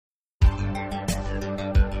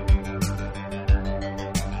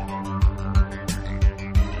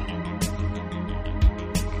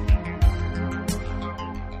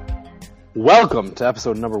Welcome to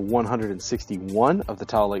episode number 161 of the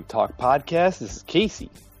Tall Lake Talk podcast. This is Casey.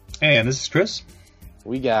 And this is Chris.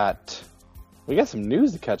 We got some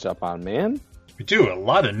news to catch up on, man. We do, a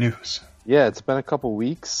lot of news. Yeah, it's been a couple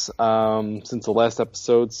weeks since the last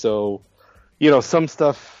episode, so, some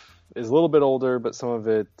stuff is a little bit older, but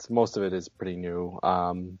most of it is pretty new,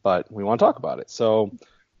 but we want to talk about it. So,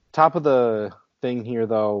 top of the thing here,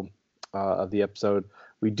 though, of the episode,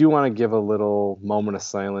 we do want to give a little moment of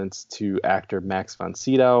silence to actor Max von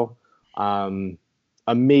Sydow.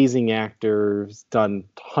 Amazing actor, he's done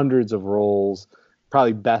hundreds of roles,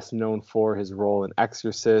 probably best known for his role in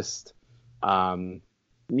Exorcist.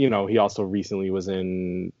 He also recently was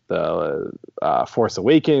in the Force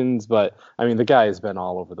Awakens, but the guy has been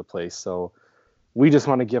all over the place. So we just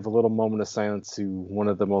want to give a little moment of silence to one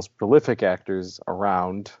of the most prolific actors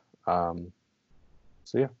around.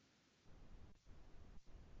 Yeah.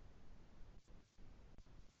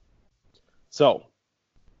 So,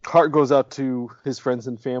 heart goes out to his friends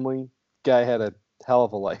and family. Guy had a hell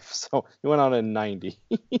of a life. So, he went out in 90.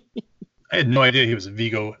 I had no idea he was a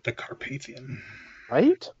Vigo at the Carpathian.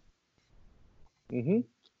 Right? Mm-hmm.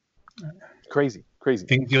 Crazy.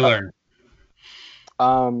 Things you learn.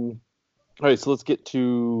 All right, so let's get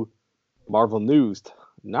to Marvel news.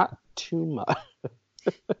 Not too much.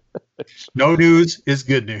 No news is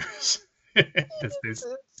good news.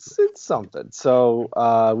 It's something.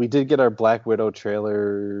 So we did get our Black Widow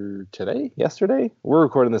trailer yesterday. We're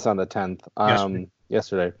recording this on the 10th.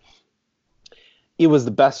 Yesterday. It was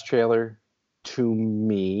the best trailer to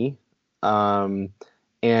me. And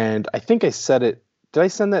I think I said it. Did I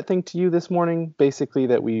send that thing to you this morning? Basically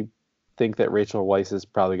that we think that Rachel Weisz is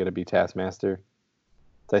probably going to be Taskmaster.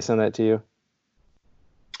 Did I send that to you?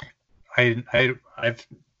 I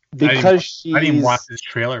didn't watch this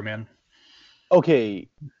trailer, man. Okay,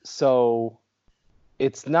 so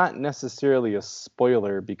it's not necessarily a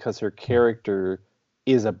spoiler because her character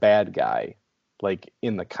is a bad guy, like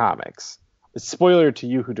in the comics. It's spoiler to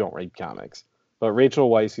you who don't read comics. But Rachel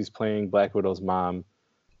Weisz, who's playing Black Widow's mom,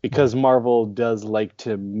 because Marvel does like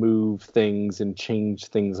to move things and change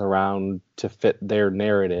things around to fit their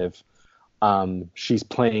narrative, she's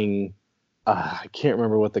playing, I can't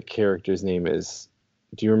remember what the character's name is.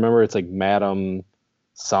 Do you remember? It's like Madam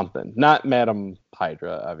something, not Madam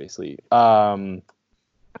Hydra, obviously.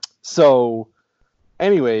 So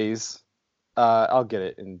anyways, I'll get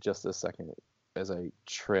it in just a second as I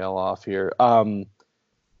trail off here.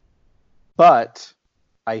 But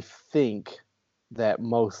I think that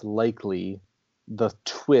most likely the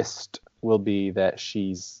twist will be that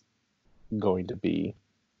she's going to be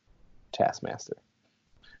Taskmaster,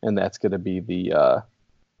 and that's going to be the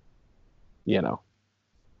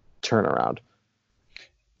turnaround.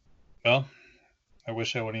 Well, I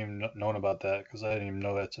wish I wouldn't even known about that because I didn't even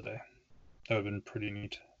know that today. That would have been pretty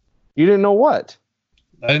neat. You didn't know what?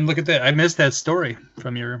 I didn't look at that. I missed that story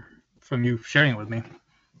from you sharing it with me.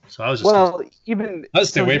 So I was just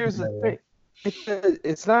stay away from that.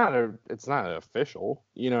 It's not official.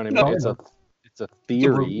 You know what I mean? No. It's a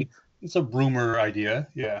theory. It's a rumor idea.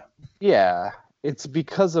 Yeah. Yeah. It's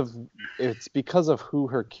because of who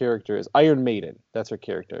her character is. Iron Maiden. That's her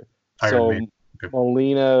character. Maiden. Okay.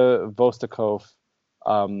 Melina Vostokov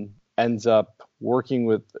ends up working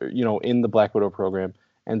with, in the Black Widow program,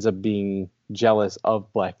 ends up being jealous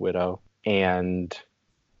of Black Widow, and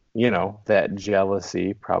that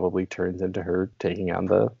jealousy probably turns into her taking on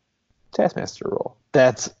the Taskmaster role.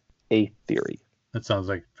 That's a theory. That sounds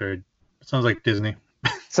like Disney.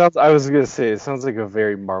 I was gonna say it sounds like a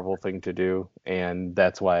very Marvel thing to do, and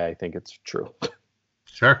that's why I think it's true.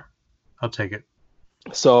 Sure, I'll take it.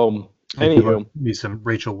 So, anywho, be some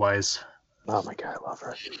Rachel Weisz. Oh my god, I love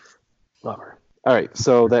her. All right,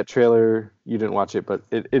 so that trailer, you didn't watch it, but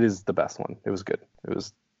it is the best one. It was good. It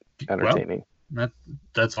was entertaining. Well,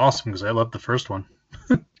 that's awesome because I loved the first one.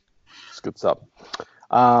 It's good stuff.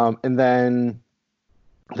 And then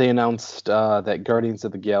they announced that Guardians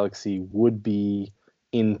of the Galaxy would be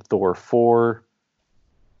in Thor 4.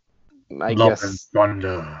 I guess.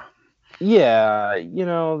 Thunder. Yeah,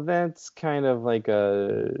 that's kind of like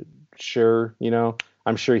sure,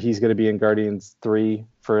 I'm sure he's going to be in Guardians 3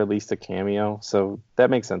 for at least a cameo, so that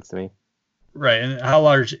makes sense to me. Right, and how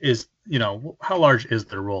large is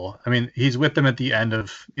their role? I mean, he's with them at the end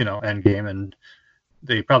of, Endgame, and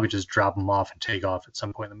they probably just drop him off and take off at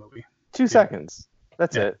some point in the movie. 2 seconds.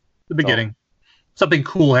 That's it. The beginning. Something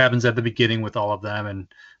cool happens at the beginning with all of them, and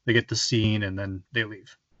they get the scene, and then they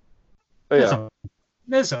leave. Oh, yeah.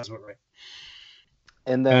 That sounds about right.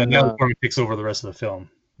 And then now takes over the rest of the film.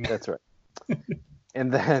 That's right.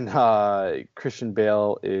 And then Christian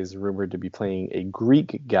Bale is rumored to be playing a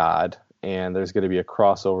Greek god and there's going to be a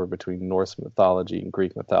crossover between Norse mythology and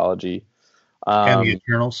Greek mythology. And the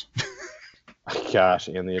Eternals. Gosh,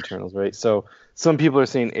 and the Eternals, right? So some people are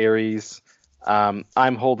saying Ares.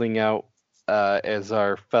 I'm holding out, as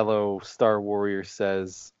our fellow Star Warrior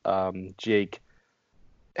says, Jake,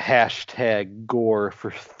 hashtag gore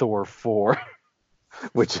for Thor 4,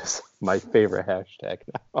 which is my favorite hashtag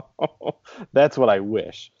now. That's what I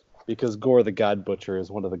wish, because Gore the God Butcher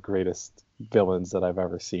is one of the greatest villains that I've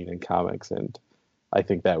ever seen in comics, and I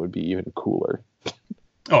think that would be even cooler.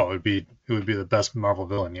 Oh, it would be the best Marvel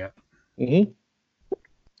villain yet. Mm-hmm.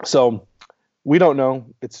 So we don't know.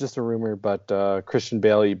 It's just a rumor, but Christian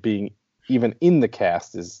Bale being even in the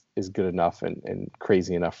cast is good enough and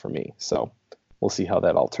crazy enough for me. So we'll see how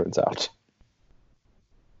that all turns out.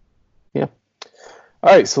 Yeah.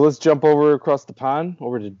 All right, so let's jump over across the pond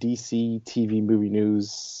over to DC TV movie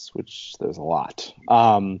news, which there's a lot.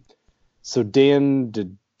 So Dan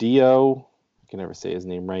DiDio, I can never say his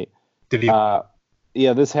name right.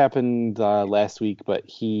 Yeah, this happened last week, but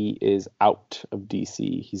he is out of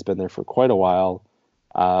DC. He's been there for quite a while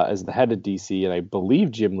as the head of DC, and I believe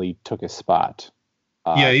Jim Lee took his spot.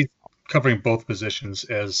 Yeah, he's covering both positions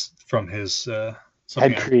as from his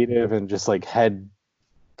head creative and just like head.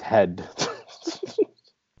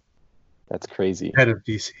 That's crazy. Head of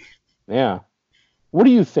DC. Yeah. What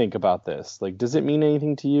do you think about this? Like, does it mean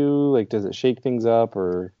anything to you? Like, does it shake things up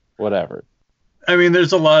or whatever? I mean,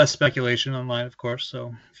 there's a lot of speculation online, of course.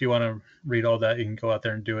 So if you want to read all that, you can go out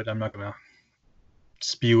there and do it. I'm not going to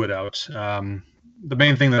spew it out. The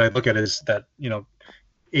main thing that I look at is that,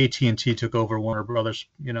 AT&T took over Warner Brothers,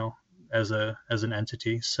 as an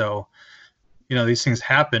entity. So, these things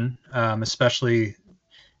happen, especially,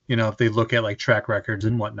 if they look at like track records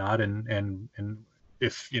and whatnot, and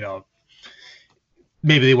if,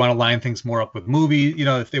 maybe they want to line things more up with movie,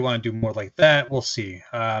 if they want to do more like that, we'll see.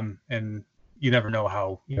 And you never know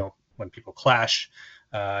how, when people clash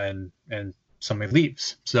and somebody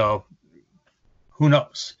leaves. So who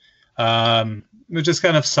knows? It was just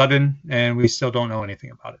kind of sudden, and we still don't know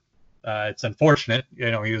anything about it. It's unfortunate. He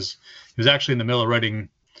was actually in the middle of writing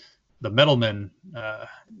the Metalman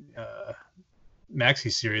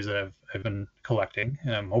maxi series that I've been collecting,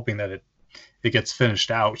 and I'm hoping that it gets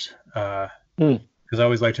finished out because I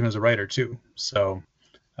always liked him as a writer too. So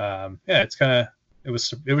it's kind of it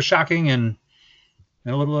was shocking and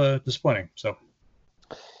a little disappointing. So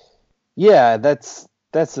yeah, that's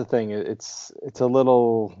the thing. It's a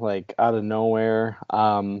little like out of nowhere.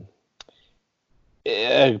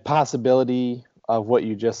 A possibility of what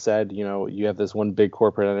you just said. You have this one big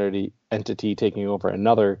corporate entity taking over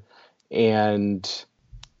another, and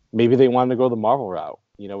maybe they wanted to go the Marvel route.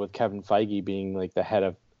 With Kevin Feige being like the head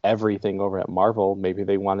of everything over at Marvel, maybe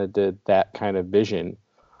they wanted that kind of vision.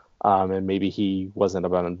 And maybe he wasn't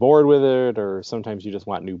on board with it, or sometimes you just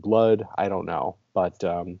want new blood. I don't know. But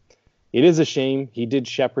it is a shame. He did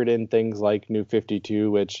shepherd in things like New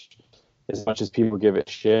 52, which, as much as people give it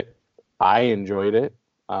shit, I enjoyed it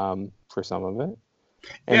for some of it.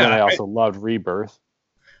 And then I also loved Rebirth.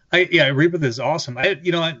 Rebirth is awesome.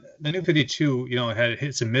 The New 52, it had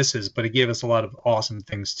hits and misses, but it gave us a lot of awesome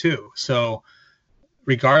things too. So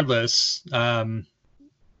regardless, I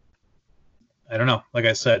don't know. Like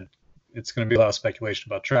I said, it's going to be a lot of speculation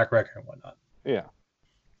about track record and whatnot. Yeah.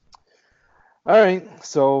 All right.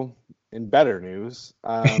 So, in better news,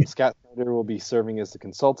 Scott Snyder will be serving as the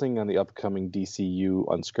consulting on the upcoming DCU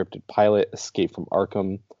unscripted pilot, Escape from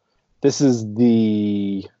Arkham. This is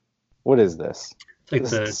what is this? Like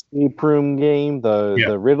the escape room game,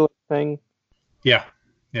 the Riddler thing. Yeah.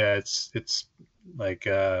 It's like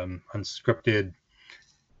unscripted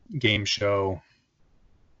game show.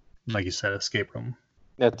 Like you said, escape room.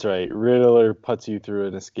 That's right. Riddler puts you through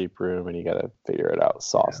an escape room, and you got to figure it out,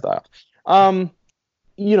 style.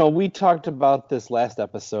 We talked about this last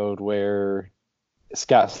episode where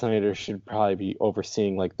Scott Snyder should probably be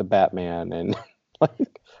overseeing like the Batman and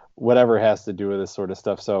like whatever has to do with this sort of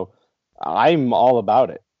stuff. So I'm all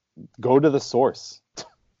about it. Go to the source.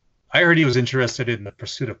 I heard he was interested in the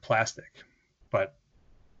Pursuit of Plastic, but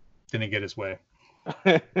didn't get his way.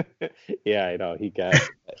 Yeah, I know. He got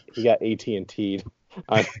AT&T'd.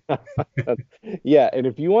 Yeah, and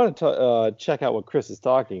if you want to check out what Chris is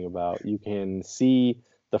talking about, you can see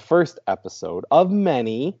the first episode of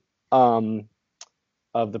many of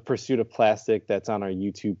the Pursuit of Plastic that's on our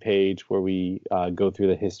YouTube page, where we go through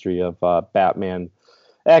the history of Batman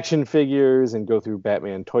action figures and go through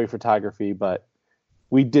Batman toy photography. But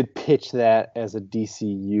we did pitch that as a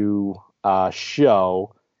DCU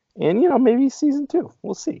show. And, maybe season 2.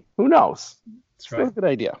 We'll see. Who knows? That's Still a good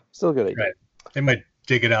idea. Right. They might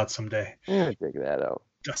dig it out someday. Yeah, dig that out.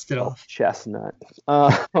 Dust it Oh, off. chestnut.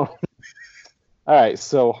 All right,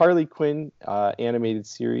 so Harley Quinn animated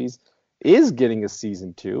series is getting a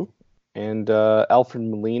season 2, and Alfred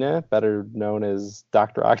Molina, better known as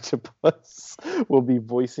Doctor Octopus, will be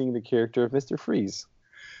voicing the character of Mr. Freeze.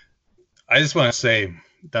 I just want to say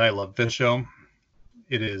that I love this show.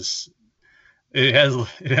 It is it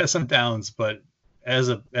has some downs, but as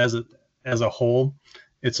a whole,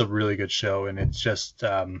 it's a really good show, and it's just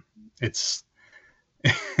it's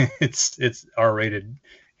it's R-rated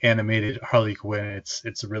animated Harley Quinn.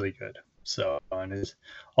 It's really good. So and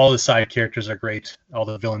all the side characters are great. All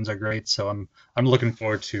the villains are great. So I'm looking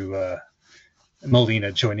forward to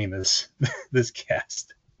Molina joining this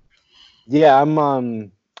cast. Yeah, I'm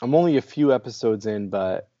only a few episodes in,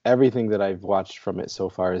 but everything that I've watched from it so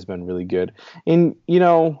far has been really good. And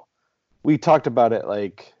we talked about it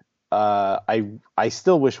like I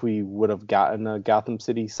still wish we would have gotten a Gotham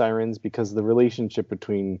City Sirens because the relationship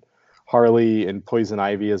between Harley and Poison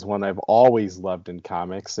Ivy is one I've always loved in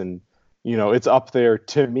comics, and it's up there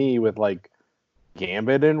to me with like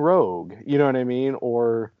Gambit and Rogue, you know what I mean,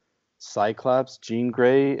 or Cyclops, Jean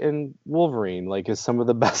Grey, and Wolverine, like is some of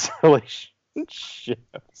the best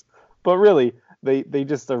relationships. But really, they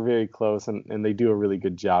just are very close, and they do a really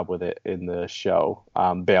good job with it in the show,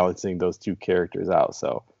 balancing those two characters out.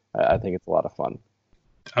 So I think it's a lot of fun.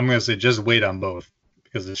 I'm gonna say just wait on both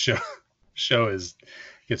because the show is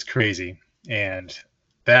gets crazy, and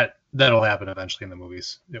that'll happen eventually in the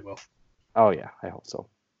movies. It will. Oh yeah, I hope so.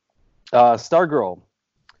 Stargirl.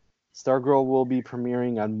 Stargirl will be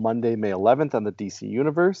premiering on Monday, May 11th on the DC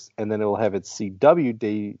Universe, and then it will have its CW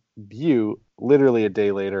debut literally a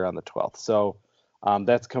day later on the 12th. So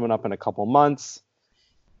that's coming up in a couple months.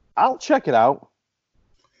 I'll check it out.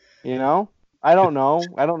 I don't know.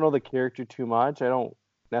 I don't know the character too much. I don't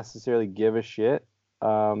necessarily give a shit.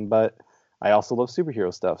 But I also love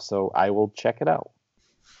superhero stuff, so I will check it out.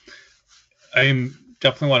 I'm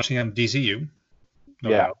definitely watching on DCU, no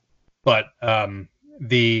Yeah. doubt. But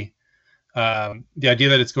the idea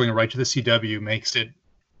that it's going right to the CW makes it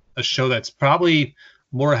a show that's probably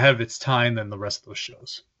more ahead of its time than the rest of those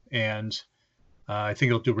shows, and I think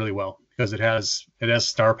it'll do really well because it has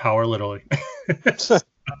star power, literally.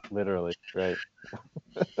 Literally, right.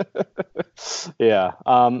 Yeah.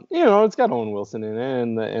 It's got Owen Wilson in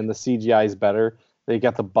it, and the CGI is better. They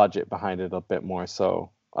got the budget behind it a bit more, so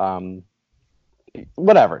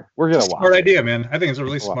whatever. We're gonna watch. Smart idea, man. I think it's a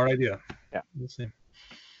really smart idea. Yeah. We'll see.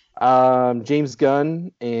 James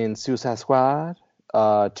Gunn in Suicide Squad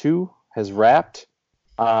 2 has wrapped.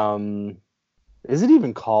 Is it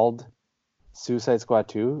even called Suicide Squad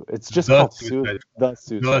 2? It's just called the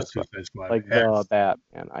Suicide Squad. Like the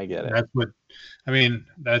Batman. I get it. That's what. I mean,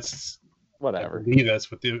 that's whatever. I believe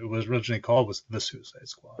that's what it was originally called, was the Suicide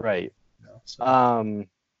Squad. Right. So,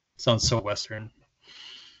 sounds so Western.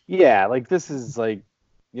 Yeah, like this is like,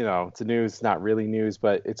 it's a news. It's not really news,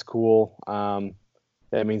 but it's cool.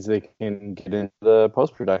 That means they can get into the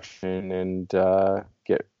post-production and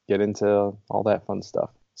get into all that fun stuff.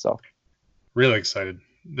 So really excited.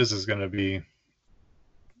 This is going to be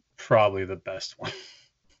probably the best one.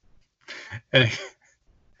 And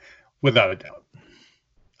without a doubt.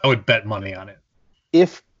 I would bet money on it.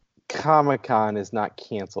 If Comic-Con is not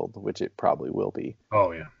canceled, which it probably will be.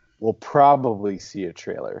 Oh, yeah. We'll probably see a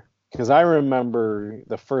trailer. Because I remember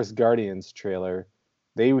the first Guardians trailer,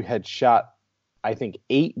 they had shot, I think,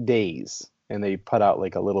 8 days, and they put out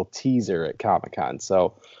like a little teaser at Comic-Con.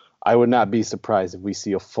 So I would not be surprised if we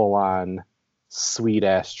see a full-on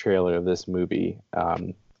sweet-ass trailer of this movie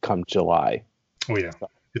come July. Oh, yeah.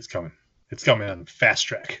 It's coming. It's coming on fast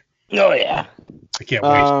track. Oh, yeah. I can't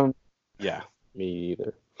wait. Yeah, me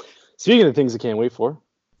either. Speaking of things I can't wait for,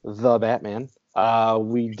 The Batman.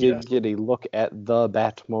 We did get a look at the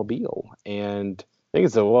Batmobile, and I think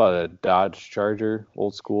it's a Dodge Charger,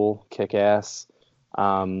 old school, kick-ass.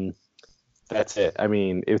 That's it. I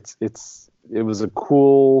mean, it was a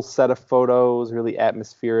cool set of photos, really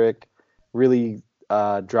atmospheric, really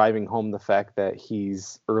driving home the fact that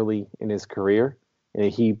he's early in his career,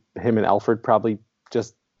 and him and Alfred probably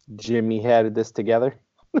just Jimmy had this together,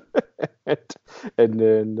 and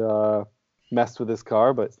then messed with his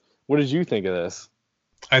car. But what did you think of this?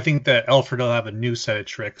 I think that Alfred will have a new set of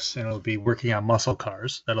tricks, and it'll be working on muscle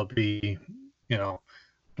cars. That'll be,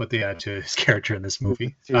 what they add to his character in this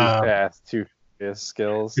movie. Too fast, too fast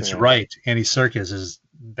skills. It's right. Andy Serkis is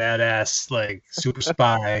badass, like super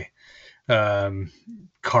spy,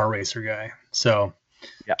 car racer guy. So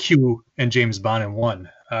yeah. Q and James Bond in one.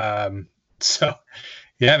 So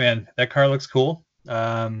yeah, man, that car looks cool.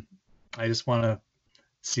 I just want to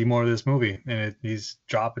see more of this movie, and he's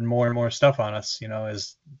dropping more and more stuff on us,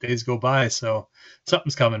 as days go by. So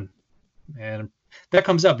something's coming, and that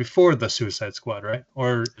comes out before the Suicide Squad, right?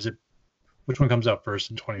 Or is it? Which one comes out first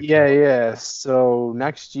in 2024? Yeah. So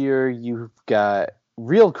next year you've got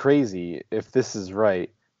real crazy. If this is right,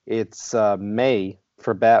 it's May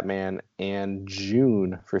for Batman and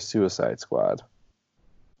June for Suicide Squad,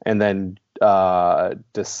 and then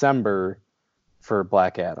December for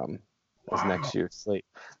Black Adam is next year's slate.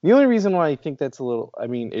 The only reason why I think that's a little, I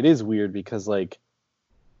mean, it is weird because like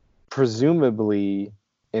presumably,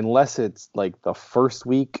 unless it's like the first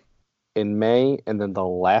week in May and then the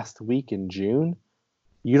last week in June,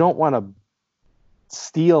 you don't want to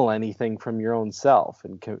steal anything from your own self.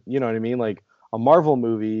 And you know what I mean? Like a Marvel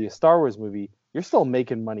movie, a Star Wars movie, you're still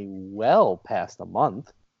making money well past a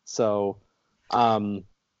month. So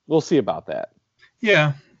we'll see about that.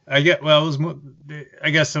 Yeah, I get. Well, I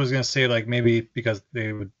guess I was gonna say like maybe because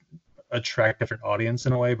they would attract different audience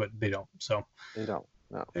in a way, but they don't. So they don't.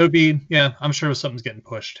 No. It would be. Yeah, I'm sure something's getting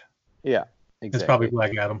pushed. Yeah, exactly. It's probably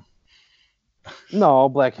Black Adam. No,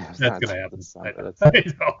 Black Adam's that's not gonna happen. I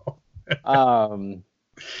know.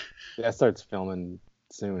 That starts filming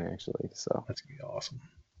soon, actually. So that's gonna be awesome.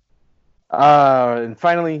 And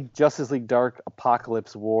finally, Justice League Dark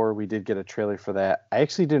Apocalypse War. We did get a trailer for that. I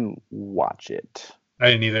actually didn't watch it.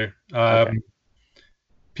 I didn't either. Okay.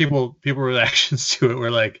 People reactions to it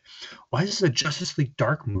were like, "Why is this a Justice League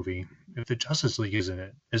Dark movie? If the Justice League is in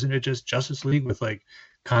it, isn't it just Justice League with like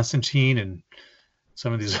Constantine and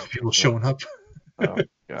some of these other people showing up?" Oh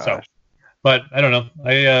gosh. So, but I don't know.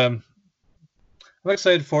 I'm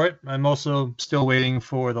excited for it. I'm also still waiting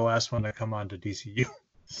for the last one to come on to DCU.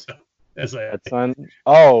 So,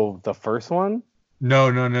 the first one?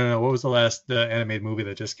 No. What was the last animated movie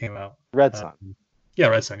that just came out? Red Son. Yeah,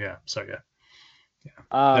 Red Son. Yeah. Sorry. Yeah.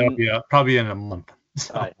 That'll be probably in a month.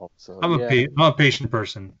 So I hope so. I'm a patient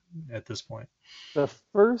person at this point. The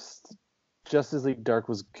first Justice League Dark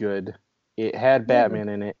was good. It had Batman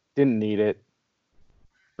in it. Didn't need it,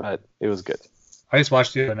 but it was good. I just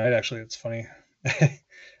watched it the other night. Actually, it's funny.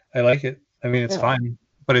 I like it. I mean, it's fine,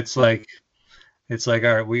 but it's like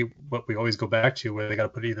all right. We always go back to where they got to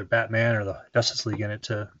put either Batman or the Justice League in it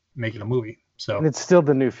to make it a movie. So and it's still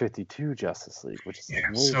the new 52 Justice League, which is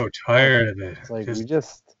I'm so tired of it. It's like we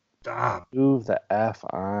just stop. Move the F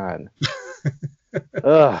on.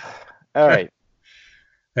 Ugh. All right.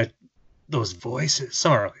 Those voices.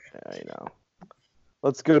 Sorry. I know.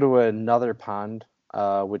 Let's go to another pond,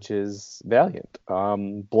 which is Valiant.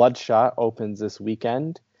 Bloodshot opens this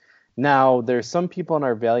weekend. Now, there's some people in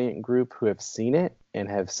our Valiant group who have seen it and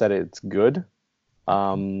have said it's good.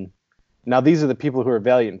 Now, these are the people who are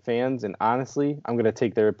Valiant fans, and honestly, I'm going to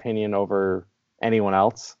take their opinion over anyone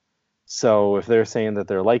else. So if they're saying that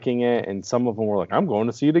they're liking it, and some of them were like, I'm going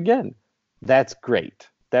to see it again, that's great.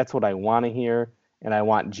 That's what I want to hear, and I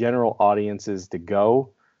want general audiences to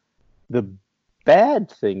go. The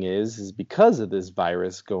bad thing is because of this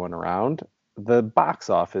virus going around, the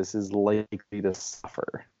box office is likely to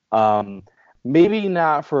suffer. Maybe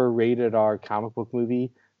not for a rated R comic book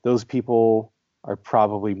movie. Those people are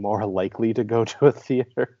probably more likely to go to a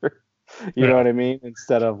theater. You know what I mean?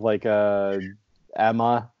 Instead of like a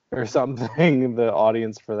Emma or something, the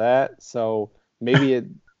audience for that. So maybe it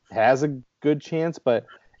has a good chance, but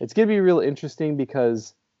it's going to be real interesting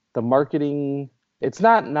because the marketing, it's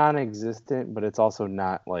not non-existent, but it's also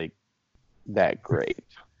not like that great.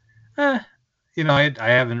 You know, I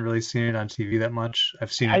haven't really seen it on TV that much.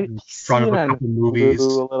 I've seen it in front of a couple movies.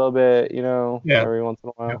 A little bit, you know, every once in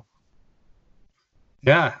a while.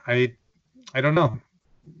 Yeah, I don't know.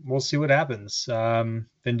 We'll see what happens. Vin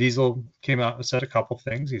Diesel came out and said a couple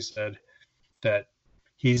things. He said that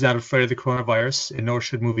he's not afraid of the coronavirus, and nor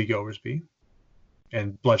should moviegoers be.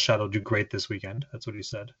 And Bloodshot will do great this weekend. That's what he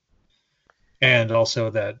said. And also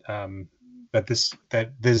that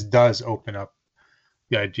this does open up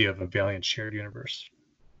the idea of a Valiant shared universe.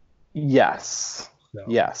 Yes. So,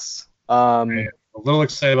 yes. I'm a little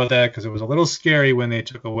excited about that because it was a little scary when they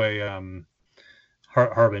took away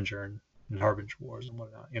Harbinger and Harbinger Wars and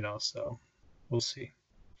whatnot, you know, so we'll see.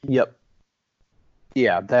 Yep.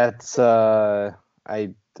 Yeah, that's gosh,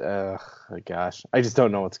 I just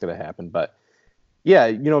don't know what's going to happen, but yeah,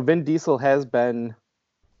 you know, Vin Diesel has been,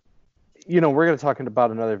 you know, we're going to talk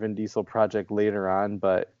about another Vin Diesel project later on,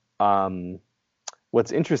 but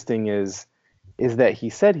what's interesting is that he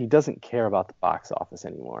said he doesn't care about the box office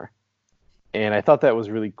anymore. And I thought that was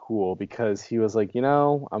really cool because he was like, you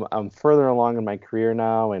know, I'm further along in my career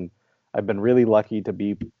now, and I've been really lucky to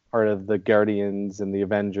be part of the Guardians and the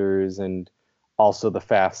Avengers and also the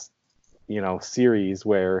Fast, you know, series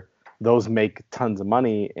where those make tons of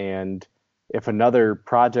money, and if another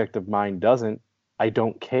project of mine doesn't, I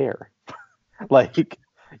don't care. Like,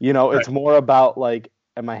 it's more about like,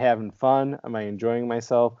 am I having fun? Am I enjoying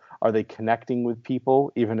myself? Are they connecting with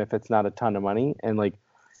people, even if it's not a ton of money? And like,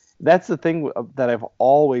 that's the thing that I've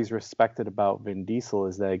always respected about Vin Diesel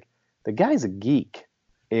is like, the guy's a geek,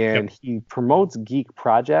 and he promotes geek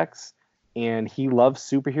projects, and he loves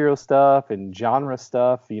superhero stuff and genre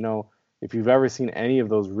stuff. If you've ever seen any of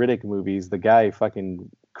those Riddick movies, the guy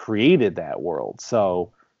fucking created that world.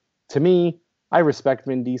 So to me, I respect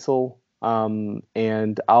Vin Diesel,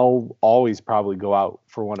 and I'll always probably go out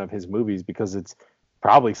for one of his movies because it's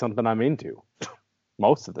probably something I'm into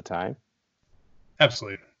most of the time.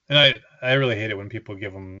 Absolutely. And I really hate it when people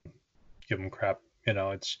give him crap,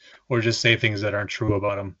 or just say things that aren't true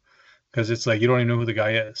about him, because it's like you don't even know who the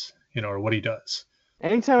guy is, or what he does.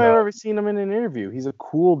 Anytime I've ever seen him in an interview, he's a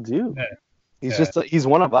cool dude. Yeah. He's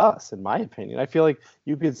one of us, in my opinion. I feel like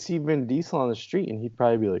you could see Vin Diesel on the street and he'd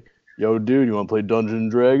probably be like, "Yo, dude, you want to play Dungeons and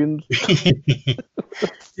Dragons?" He's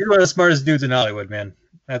one of the smartest dudes in Hollywood, man.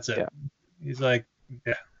 That's it. Yeah. He's like,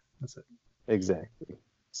 that's it. Exactly.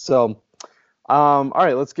 So, all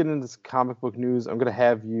right, let's get into this comic book news. I'm gonna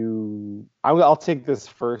have you. I'll take this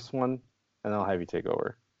first one, and I'll have you take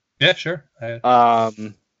over. Yeah, sure.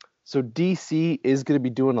 So DC is going to be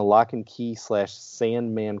doing a Lock and Key /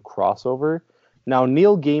 Sandman crossover. Now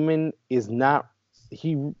Neil Gaiman is not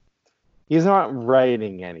he's not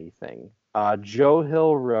writing anything. Joe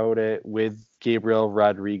Hill wrote it with Gabriel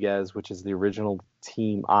Rodriguez, which is the original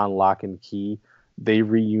team on Lock and Key. They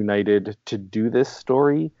reunited to do this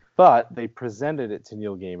story, but they presented it to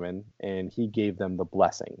Neil Gaiman, and he gave them the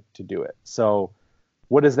blessing to do it. So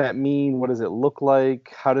what does that mean? What does it look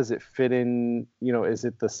like? How does it fit in? Is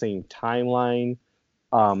it the same timeline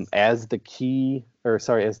as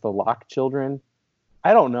as the Lock children?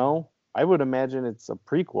 I don't know. I would imagine it's a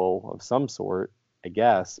prequel of some sort, I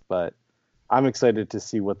guess, but I'm excited to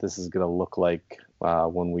see what this is going to look like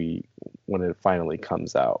when it finally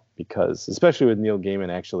comes out, because especially with Neil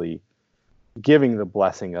Gaiman actually giving the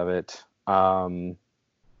blessing of it,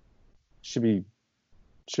 should be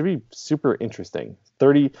super interesting.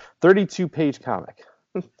 32-page comic,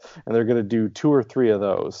 and they're going to do 2 or 3 of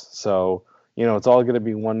those. So, it's all going to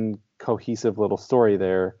be one cohesive little story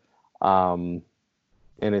there. And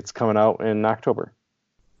it's coming out in October.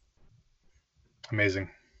 Amazing.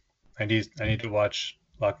 I need to watch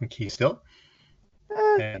Lock and Key still.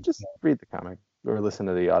 Just read the comic or listen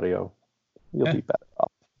to the audio. You'll be better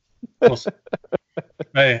off.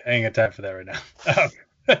 I ain't got time for that right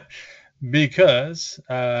now. Because,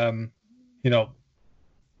 coming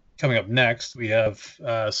up next, we have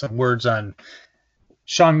some words on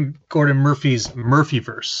Sean Gordon Murphy's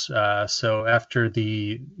Murphyverse. So after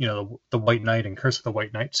the White Knight and Curse of the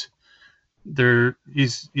White Knight, they're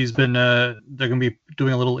going to be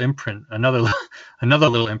doing a little imprint, another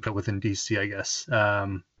little imprint within DC, I guess,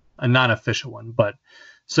 a non-official one. But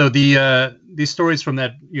so these stories from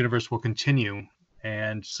that universe will continue,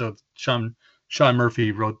 and so Sean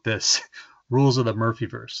Murphy wrote this Rules of the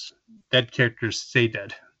Murphyverse. Dead characters stay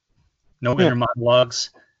dead. No inner monologues.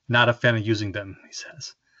 Not a fan of using them, he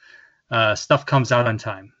says. Stuff comes out on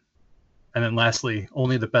time. And then lastly,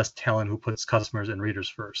 only the best talent who puts customers and readers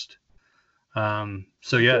first. They want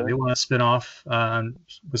to spin off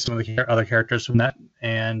with some of the other characters from that,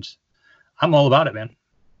 and I'm all about it, man.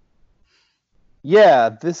 Yeah,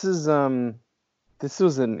 this was an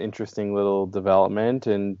interesting little development,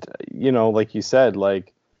 and like you said,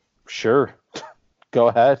 like, sure, go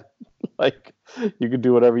ahead, like, you could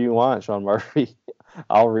do whatever you want, Sean Murphy.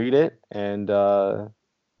 I'll read it, and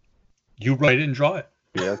you write it and draw it.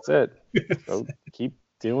 Yeah, that's it. So keep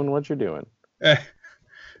doing what you're doing.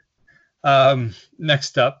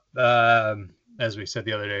 Next up, as we said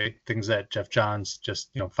the other day, things that Geoff Johns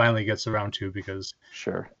just finally gets around to, because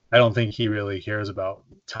sure, I don't think he really cares about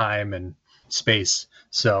time and space.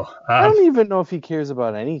 So I don't even know if he cares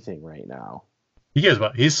about anything right now.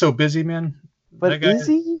 He's so busy, man. But is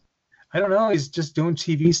he? I don't know. He's just doing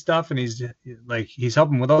TV stuff, and he's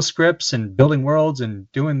helping with those scripts and building worlds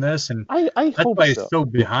and doing this, and I that's hope why so. He's so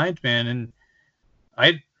behind, man. And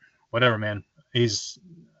whatever, man. He's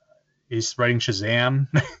writing Shazam.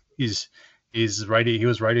 He was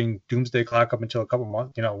writing Doomsday Clock up until a couple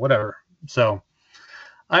months, whatever. So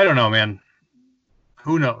I don't know, man.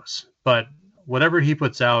 Who knows? But whatever he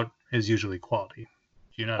puts out is usually quality.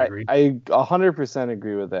 Do you not agree? I 100%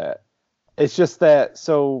 agree with that. It's just that,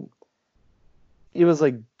 so it was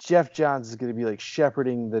like Geoff Johns is going to be like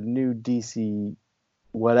shepherding the new DC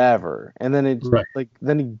whatever, and then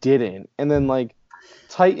then he didn't, and then like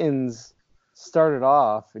Titans started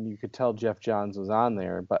off and you could tell Jeff Johns was on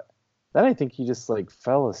there, but then I think he just like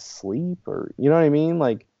fell asleep, or you know what I mean?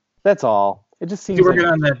 Like that's all. It just seems Is he working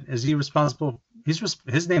like on that? Is he responsible?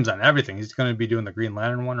 His name's on everything. He's going to be doing the Green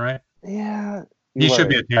Lantern one, right? yeah, He you're should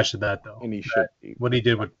be right. attached to that, though. And he should be. What he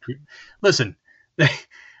did with, listen,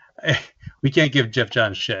 we can't give Jeff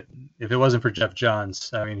Johns shit. If it wasn't for Jeff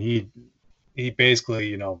Johns, I mean, he basically,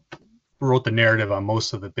 you know, wrote the narrative on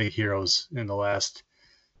most of the big heroes in the last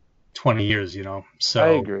 20 years, you know. So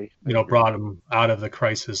I agree. You know, brought him out of the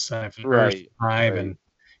crisis for the Right, first time, right. and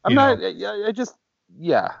I'm you not. know, I just.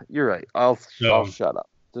 Yeah, you're right. I'll shut up.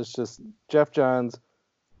 It's just Jeff Johns.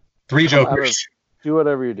 3 Jokers. Do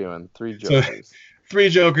whatever you're doing. 3 Jokers. So, 3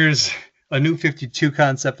 Jokers, a new 52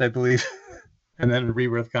 concept, I believe, and then a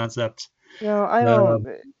Rebirth concept. You know, I don't.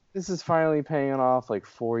 This is finally paying off like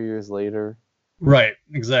 4 years later. Right,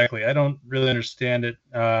 exactly. I don't really understand it.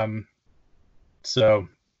 So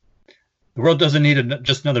the world doesn't need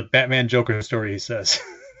just another Batman Joker story, he says.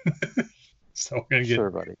 So we're gonna get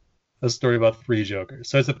buddy. a story about 3 Jokers.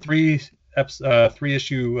 So it's a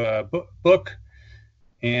 3-issue book,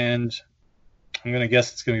 and I'm gonna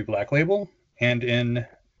guess it's gonna be Black Label and in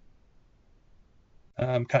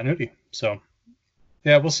continuity. So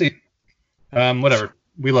yeah, we'll see. Whatever.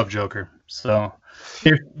 We love Joker. So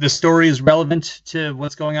if the story is relevant to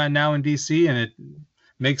what's going on now in DC and it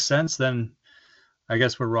makes sense, then I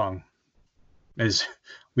guess we're wrong, as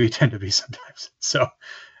we tend to be sometimes. So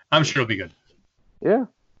I'm sure it'll be good. Yeah.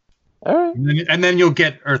 All right. And then you'll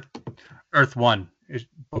get Earth 1,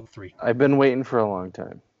 book 3. I've been waiting for a long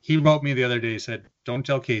time. He wrote me the other day. He said, "Don't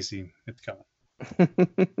tell Casey, it's coming."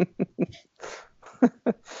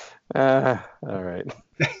 All right.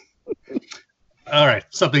 All right,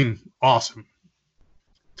 something awesome.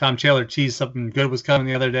 Tom Taylor teased something good was coming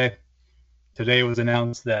the other day. Today it was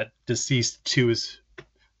announced that Deceased 2 is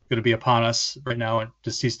going to be upon us right now.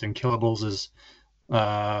 Deceased and Killables is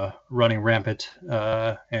running rampant,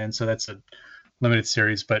 and so that's a limited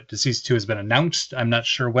series. But Deceased 2 has been announced. I'm not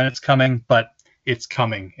sure when it's coming, but it's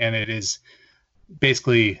coming, and it is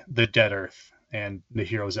basically the Dead Earth and the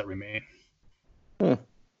heroes that remain.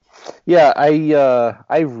 Yeah,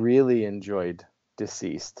 I really enjoyed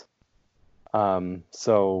Deceased.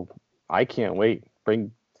 So I can't wait.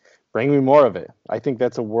 Bring me more of it. I think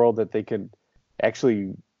that's a world that they could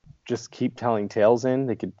actually just keep telling tales in.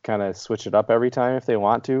 They could kind of switch it up every time if they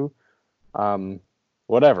want to.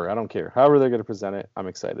 Whatever, I don't care. However they're going to present it, I'm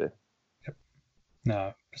excited. Yep.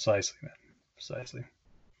 No, precisely, man. Precisely.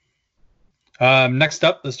 Next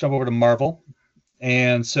up, let's jump over to Marvel.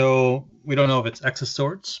 And so we don't know if it's X of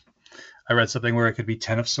Swords. I read something where it could be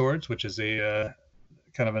 10 of Swords, which is a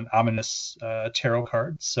kind of an ominous tarot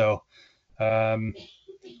card. So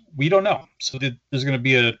we don't know. So there's going to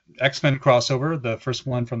be a X-Men crossover, the first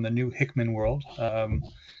one from the new Hickman world,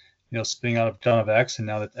 spinning out of Dawn of X, and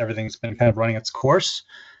now that everything's been kind of running its course,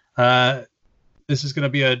 this is going to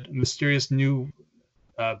be a mysterious new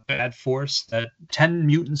bad force that 10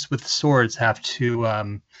 mutants with swords have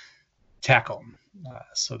to tackle.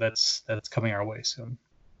 So that's coming our way soon.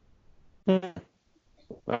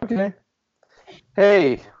 Okay.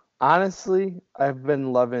 Hey, honestly, I've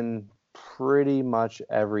been loving pretty much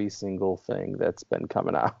every single thing that's been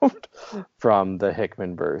coming out from the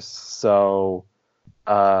Hickman verse. So,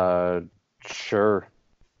 sure,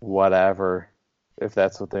 whatever, if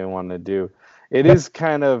that's what they want to do. It is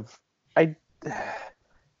kind of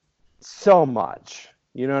so much.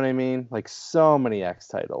 You know what I mean? Like so many X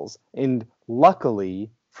titles. And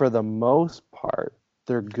luckily, for the most part,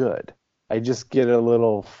 they're good. I just get a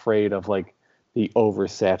little afraid of like the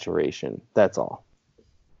oversaturation. That's all.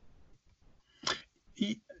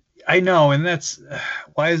 I know, and that's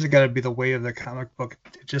why is it got to be the way of the comic book?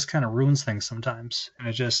 It just kind of ruins things sometimes, and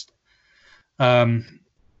it just, I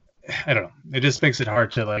don't know. It just makes it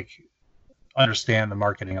hard to like understand the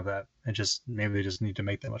marketing of that. It just maybe they just need to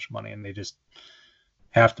make that much money, and they just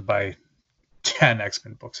have to buy 10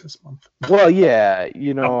 X-Men books this month. Well, yeah,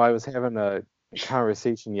 I was having a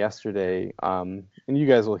conversation yesterday, and you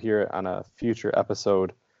guys will hear it on a future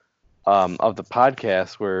episode of the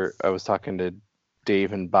podcast where I was talking to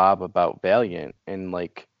Dave and Bob about Valiant, and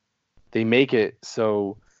like they make it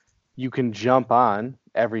so you can jump on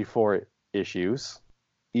every 4 issues.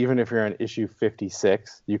 Even if you're on issue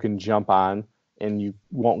 56, you can jump on and you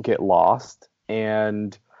won't get lost.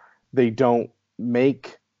 And they don't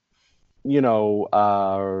make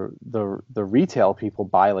the retail people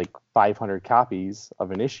buy like 500 copies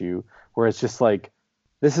of an issue, where it's just like,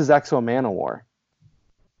 this is X-O Manowar.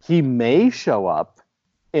 He may show up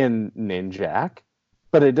in Ninjak,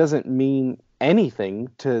 but it doesn't mean anything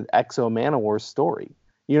to X-O Manowar's story.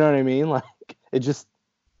 You know what I mean? Like it just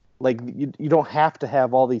like you don't have to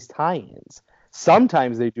have all these tie-ins.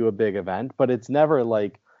 Sometimes they do a big event, but it's never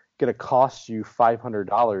like gonna cost you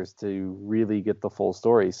 $500 to really get the full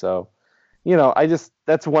story. So,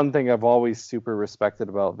 that's one thing I've always super respected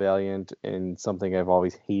about Valiant, and something I've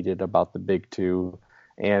always hated about the big two.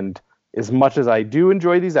 And as much as I do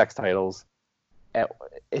enjoy these X titles,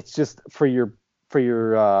 it's just for your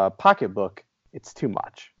pocketbook, it's too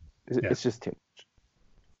much. It's just too much.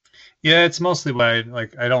 Yeah, it's mostly why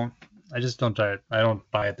I just don't try it. I don't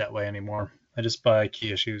buy it that way anymore. I just buy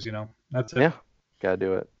key issues, That's it. Yeah, gotta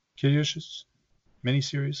do it. Key issues,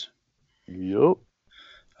 miniseries. Yup.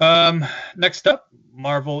 Next up,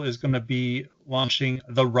 Marvel is going to be launching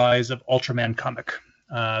the Rise of Ultraman comic.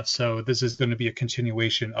 So this is going to be a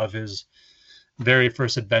continuation of his very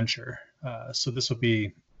first adventure. So this will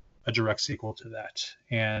be a direct sequel to that.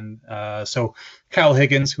 And so Kyle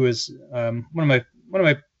Higgins, who is one of my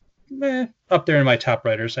up there in my top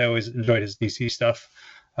writers, I always enjoyed his DC stuff.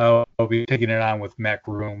 I'll be taking it on with Mac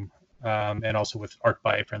Room, and also with art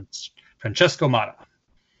by Francesco Motta.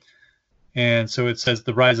 And so it says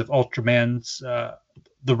the rise of Ultraman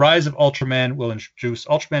will introduce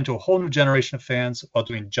Ultraman to a whole new generation of fans while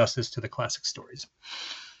doing justice to the classic stories.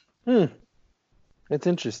 It's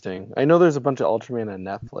interesting. I know there's a bunch of Ultraman on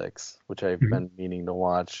Netflix, which I've been meaning to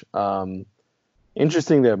watch.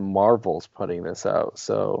 Interesting that Marvel's putting this out.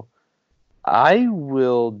 So I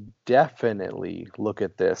will definitely look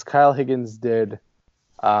at this. Kyle Higgins did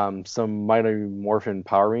some Mighty Morphin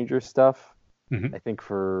Power Ranger stuff. I think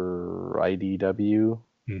for IDW.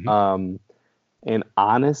 And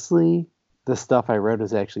honestly, the stuff I read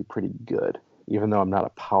was actually pretty good, even though I'm not a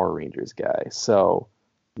Power Rangers guy. So,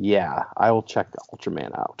 yeah, I will check the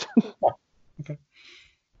Ultraman out. Okay.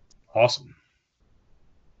 Awesome.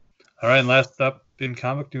 All right, and last up in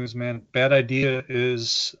comic news, man, Bad Idea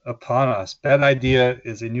is upon us. Bad Idea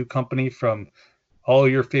is a new company from all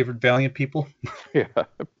your favorite Valiant people. Yeah,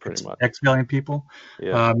 pretty much. Ex-Valiant people.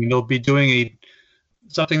 Yeah. And they'll be doing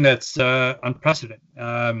something that's unprecedented.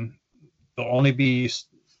 The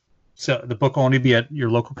book will only be at your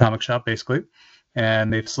local comic shop, basically,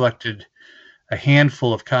 and they've selected a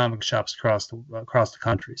handful of comic shops across the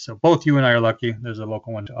country. So both you and I are lucky. There's a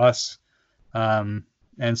local one to us, and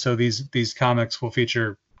so these comics will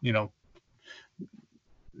feature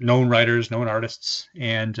known writers, known artists,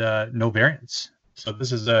 and no variants. So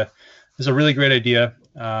this is a really great idea,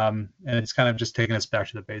 and it's kind of just taking us back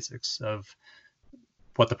to the basics of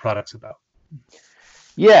what the product's about.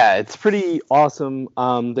 Yeah, it's pretty awesome.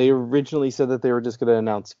 They originally said that they were just going to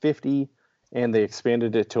announce 50, and they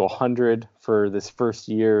expanded it to 100 for this first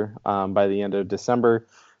year by the end of December,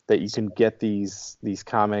 that you can get these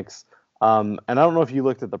comics. And I don't know if you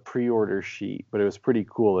looked at the pre-order sheet, but it was pretty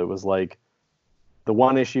cool. It was like the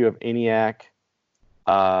one issue of ENIAC.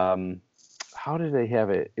 How did they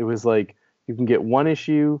have it? It was like you can get one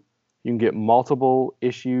issue, you can get multiple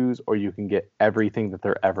issues, or you can get everything that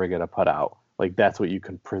they're ever going to put out. Like that's what you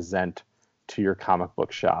can present to your comic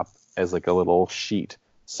book shop as like a little sheet.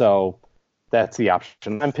 So that's the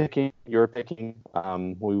option I'm picking, you're picking.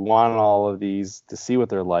 We want all of these to see what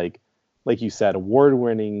they're like. Like you said,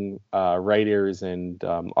 award-winning writers and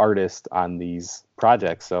artists on these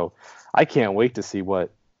projects. So I can't wait to see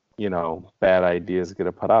what, Bad Idea is going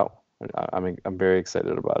to put out. I'm very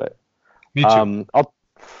excited about it. Me too.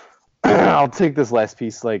 I'll take this last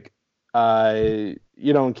piece. Like,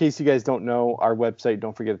 in case you guys don't know, our website,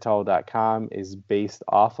 don'tforgetatowel.com, is based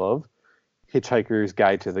off of Hitchhiker's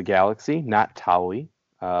Guide to the Galaxy, not Towelie,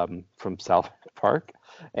 from South Park.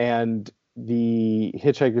 And the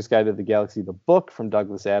Hitchhiker's Guide to the Galaxy, the book from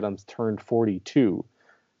Douglas Adams, turned 42.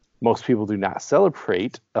 Most people do not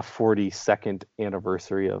celebrate a 42nd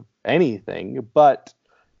anniversary of anything, but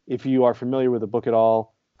if you are familiar with the book at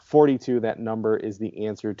all, 42, that number is the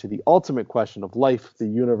answer to the ultimate question of life, the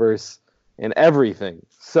universe, and everything.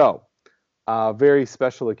 So, very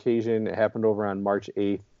special occasion. It happened over on March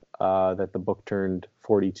 8th that the book turned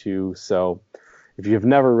 42. So, if you've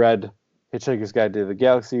never read Hitchhiker's Guide to the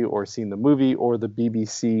Galaxy or seen the movie or the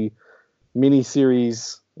BBC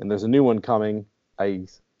miniseries, and there's a new one coming, I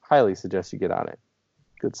highly suggest you get on it.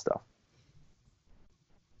 Good stuff.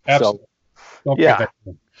 Absolutely. So, yeah.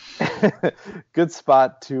 Good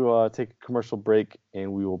spot to take a commercial break,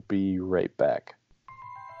 and we will be right back.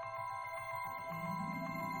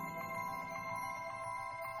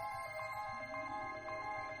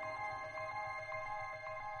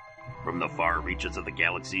 From the far reaches of the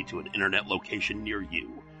galaxy to an internet location near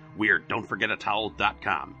you, we're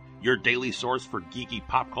Don'tForgetATowel.com, your daily source for geeky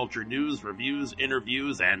pop culture news, reviews,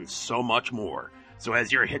 interviews, and so much more. So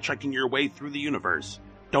as you're hitchhiking your way through the universe,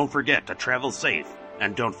 Don't forget to travel safe,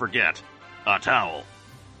 and don't forget a towel.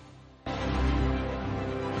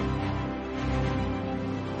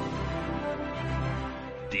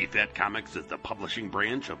 DFAT Comics is the publishing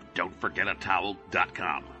branch of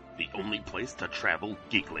Don'tForgetATowel.com, the only place to travel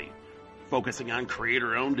geekly. Focusing on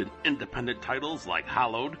creator-owned and independent titles like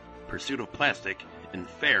Hollowed, Pursuit of Plastic, and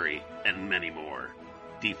Fairy, and many more.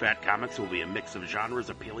 DFAT Comics will be a mix of genres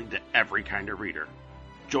appealing to every kind of reader.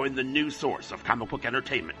 Join the new source of comic book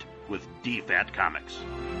entertainment with DFAT Comics.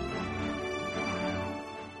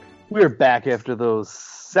 We're back after those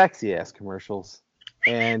sexy-ass commercials,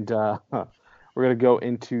 and we're going to go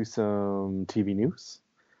into some TV news.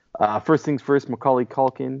 First things first, Macaulay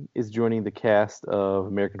Culkin is joining the cast of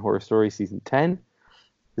American Horror Story Season 10.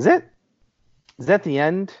 Is that the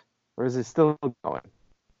end, or is it still going?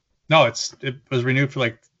 No, it was renewed for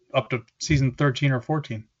like up to Season 13 or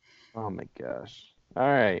 14. Oh my gosh. All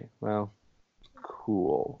right, well,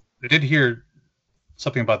 cool. I did hear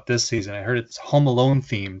something about this season. I heard it's Home Alone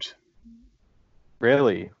themed.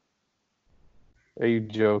 Really? Are you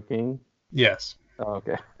joking? Yes. Oh,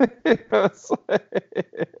 okay.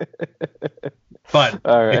 But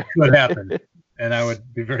all right. It could happen, and I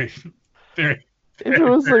would be very, very. If it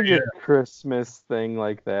was like a Christmas thing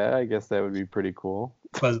like that, I guess that would be pretty cool.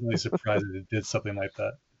 Pleasantly surprised that it did something like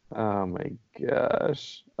that. Oh my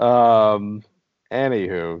gosh.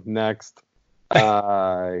 Anywho, next.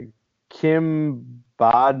 Kim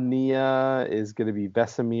Bodnia is going to be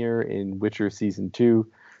Vesemir in Witcher Season 2.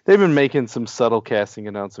 They've been making some subtle casting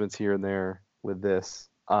announcements here and there with this.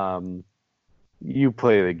 You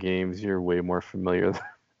play the games, you're way more familiar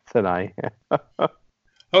than I am.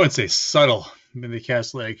 I would say subtle. I mean, they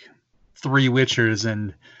cast like 3 Witchers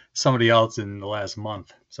and somebody else in the last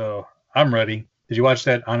month. So I'm ready. Did you watch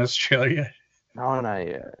that Honest trailer yet? No, not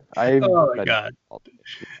yet. Oh my god.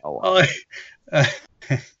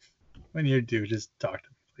 When you do, just talk to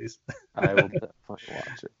me, please. I will definitely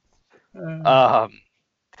watch it.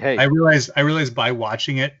 Hey, I realize by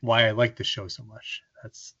watching it why I like the show so much.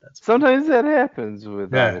 That's sometimes that happens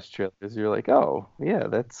with Honest trailers. You're like, oh yeah,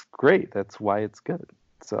 that's great. That's why it's good.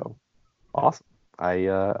 So awesome.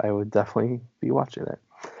 I would definitely be watching it.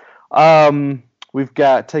 We've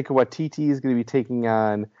got Taika Waititi is going to be taking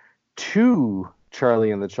on 2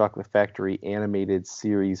 Charlie and the Chocolate Factory animated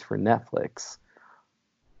series for Netflix.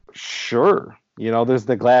 Sure. There's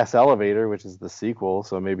The Glass Elevator, which is the sequel,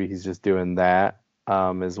 so maybe he's just doing that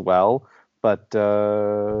as well. But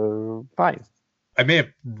fine. I may have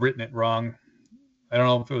written it wrong. I don't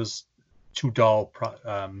know if it was 2 doll.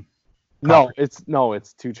 No,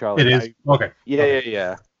 it's 2 Charlie. It is? Okay. Yeah, okay.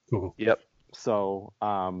 yeah. Cool. Yep. So,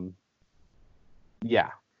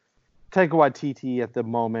 yeah. Taika Waititi at the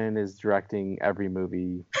moment is directing every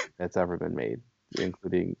movie that's ever been made,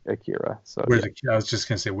 including Akira. So I was just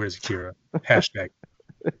gonna say, where's Akira? Hashtag.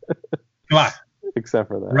 Come on. Except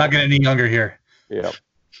for that. We're not getting any younger here. Yep.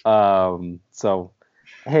 So,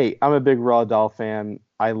 hey, I'm a big Roald Dahl fan.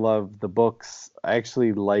 I love the books. I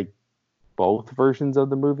actually like both versions of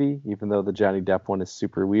the movie, even though the Johnny Depp one is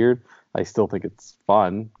super weird. I still think it's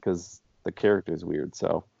fun because the character is weird.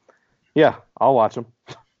 So, yeah, I'll watch them.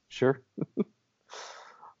 Sure.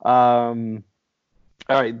 All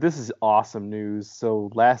right, this is awesome news.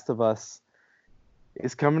 So, Last of Us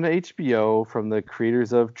is coming to HBO from the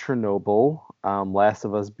creators of Chernobyl. Last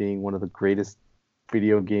of Us being one of the greatest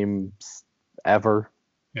video games ever.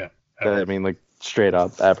 Yeah. I mean, like, straight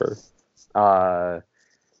up ever.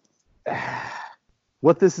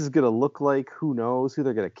 What this is going to look like, who knows? Who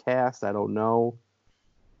they're going to cast, I don't know.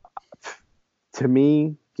 To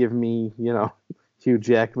me, give me, Hugh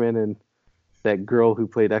Jackman and that girl who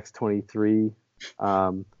played X-23.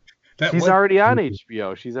 She's already on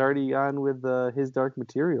HBO. She's already on with His Dark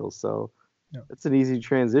Materials, so it's an easy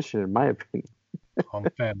transition, in my opinion. Home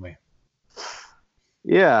family.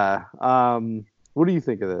 Yeah. What do you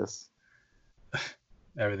think of this?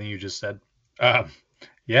 Everything you just said.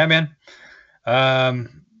 Yeah, man.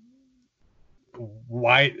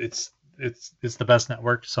 Why it's the best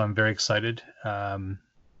network, so I'm very excited.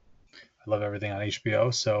 I love everything on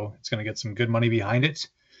HBO, so it's going to get some good money behind it.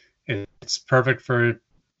 It's perfect for,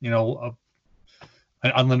 an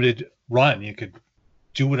unlimited run. You could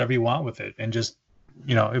do whatever you want with it, and just,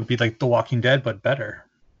 it would be like The Walking Dead, but better.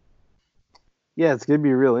 Yeah, it's going to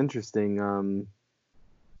be real interesting.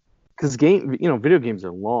 Because video games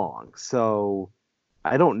are long, so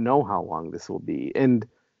I don't know how long this will be.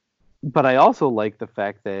 But I also like the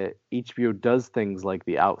fact that HBO does things like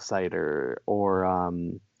The Outsider or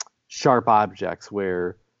Sharp Objects,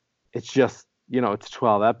 where it's just, it's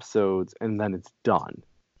 12 episodes and then it's done.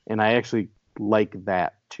 And I actually like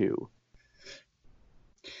that too.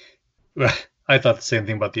 I thought the same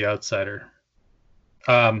thing about The Outsider.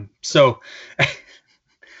 So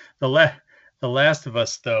the la- the Last of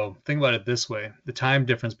Us, though, think about it this way: the time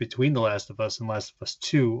difference between The Last of Us and Last of Us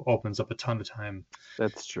 2 opens up a ton of time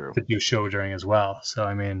That's true. to do show during as well. So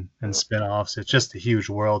I mean, and spin-offs, it's just a huge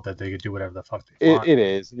world that they could do whatever the fuck they want. It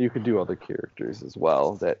is. You could do other characters as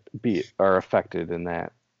well that are affected in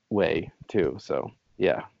that way too. So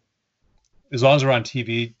yeah, As long as we're on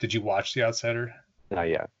TV, did you watch The Outsider? not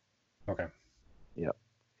yet. Okay. Yep.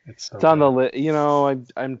 It's on the list. You know,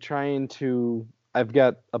 I'm trying to. I've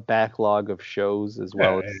got a backlog of shows as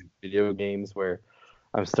well as video games where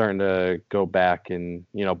I'm starting to go back, and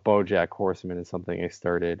BoJack Horseman is something I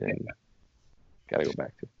started and gotta go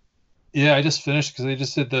back to. Yeah, I just finished because they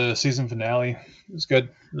just did the season finale. It was good,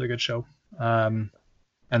 really good show. And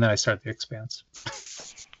then I started The Expanse.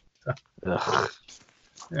 So,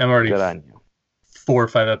 I'm already Good on you. 4 or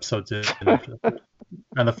 5 episodes in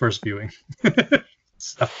on the first viewing.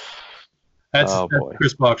 So, that's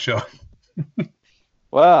Chris Block show.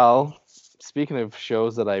 Well, speaking of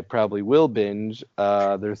shows that I probably will binge,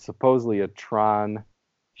 there's supposedly a Tron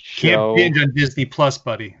show. Can't binge on Disney Plus,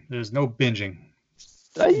 buddy. There's no binging.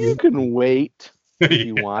 You can wait if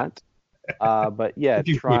you want. But yeah,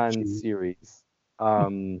 Tron series.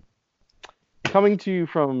 Coming to you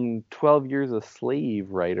from 12 Years a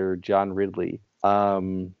Slave writer John Ridley. I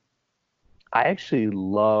actually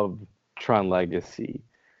love Tron Legacy.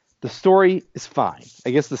 The story is fine.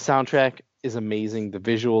 I guess the soundtrack is amazing. The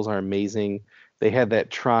visuals are amazing. They had that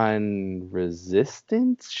Tron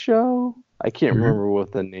Resistance show. I can't remember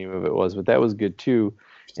what the name of it was, but that was good too.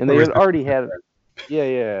 And they had already had,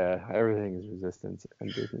 yeah, everything is Resistance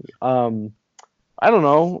and Disney. I don't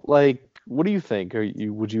know. Like, what do you think?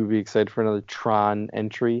 Would you be excited for another Tron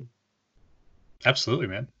entry? Absolutely,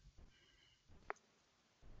 man.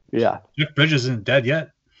 Yeah. Jeff Bridges isn't dead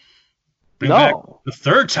yet. Bring back the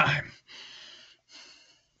third time.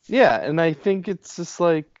 Yeah, and I think it's just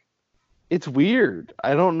like, it's weird.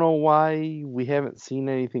 I don't know why we haven't seen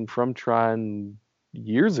anything from Tron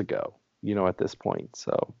years ago, at this point.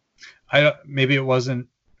 So maybe it wasn't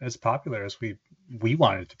as popular as we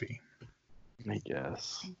wanted it to be. I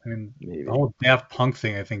guess. I mean, maybe. The whole Daft Punk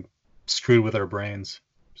thing, I think, screwed with our brains.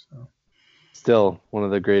 So. Still one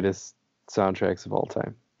of the greatest soundtracks of all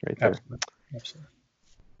time, right there. Absolutely.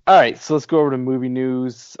 All right, so let's go over to movie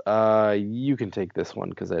news. You can take this one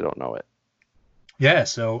because I don't know it. Yeah,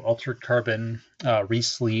 so Altered Carbon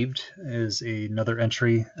Resleeved is another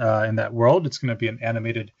entry in that world. It's going to be an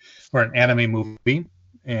anime movie,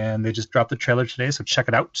 and they just dropped the trailer today, so check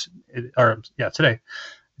it out. Today.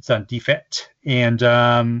 It's on DFAT, and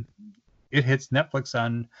it hits Netflix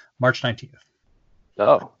on March 19th.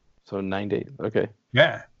 Oh, so 9 days. Okay.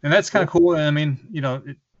 Yeah, and that's kind of cool. I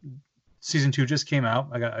mean, season 2 just came out.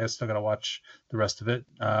 I still got to watch the rest of it.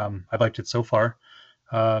 I liked it so far.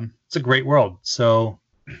 It's a great world. So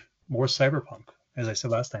more cyberpunk, as I said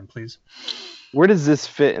last time, please. Where does this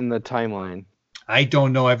fit in the timeline? I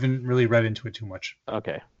don't know. I haven't really read into it too much.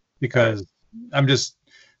 Okay. Because I'm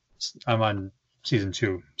on season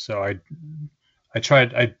 2. So I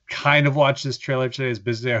kind of watched this trailer today as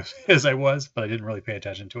busy as I was, but I didn't really pay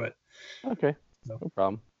attention to it. Okay. No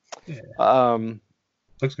problem. Yeah.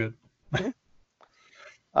 Looks good.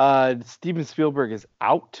 Steven Spielberg is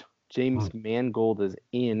out. James Mangold is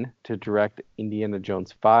in to direct Indiana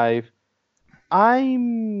Jones 5.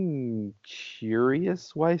 I'm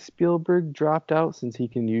curious why Spielberg dropped out, since he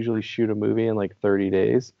can usually shoot a movie in like 30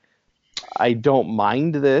 days. I don't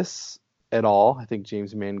mind this at all. I think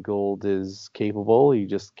James Mangold is capable. He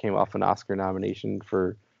just came off an Oscar nomination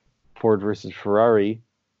for Ford versus Ferrari.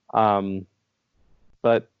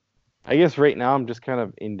 But I guess right now I'm just kind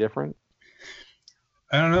of indifferent.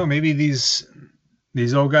 I don't know. Maybe these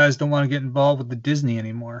old guys don't want to get involved with the Disney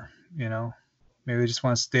anymore. Maybe they just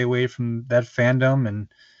want to stay away from that fandom and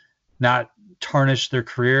not tarnish their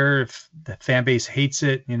career if the fan base hates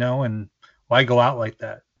it. And why go out like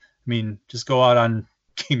that? I mean, just go out on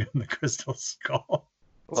Kingdom of the Crystal Skull.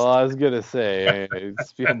 Well, I was gonna say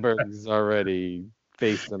Spielberg's already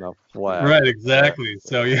facing a flag. Right, exactly.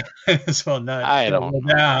 So yeah, as well not. I don't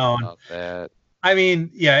know about that. I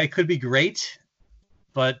mean, yeah, it could be great,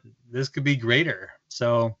 but this could be greater.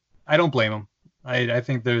 So I don't blame him. I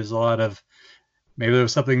think there's a lot of, maybe there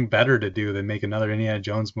was something better to do than make another Indiana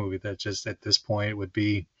Jones movie that just at this point would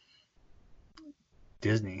be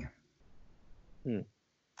Disney.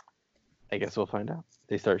 I guess we'll find out.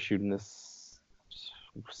 They start shooting this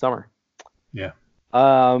summer. Yeah.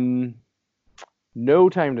 No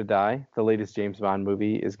Time to Die, the latest James Bond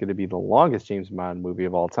movie, is going to be the longest James Bond movie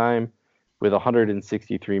of all time with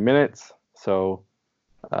 163 minutes. So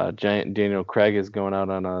Giant Daniel Craig is going out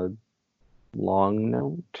on a long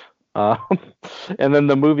note. Um, and then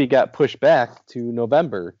the movie got pushed back to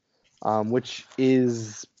November, which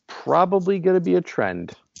is probably going to be a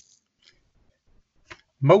trend.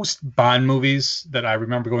 Most Bond movies that I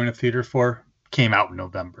remember going to theater for came out in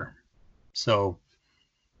November. So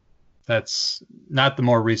that's not the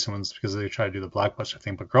more recent ones because they try to do the blockbuster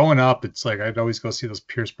thing. But growing up, it's like I'd always go see those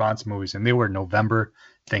Pierce Brosnan movies, and they were November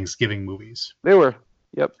Thanksgiving movies. They were.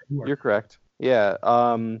 Yep, you're correct. Yeah.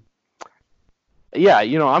 Yeah,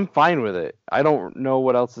 I'm fine with it. I don't know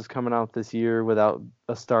what else is coming out this year without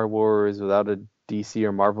a Star Wars, without a DC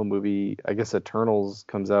or Marvel movie. I guess Eternals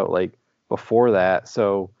comes out like before that.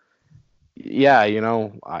 So yeah,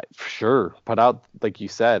 sure. Put out, like you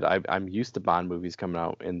said, I'm used to Bond movies coming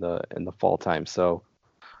out in the fall time. So,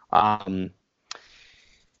 but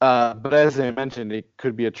as I mentioned, it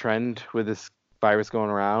could be a trend with this virus going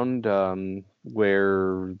around,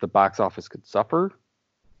 where the box office could suffer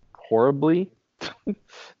horribly.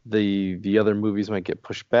 The other movies might get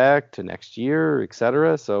pushed back to next year,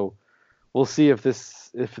 etc. So we'll see if this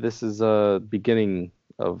is a beginning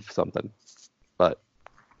of something. But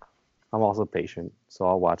I'm also patient, so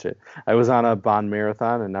I'll watch it. I was on a Bond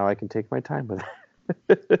marathon, and now I can take my time with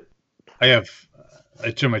it. I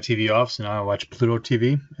turn my TV off, so now I watch Pluto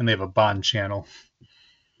TV, and they have a Bond channel.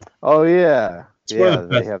 Oh yeah, it's one of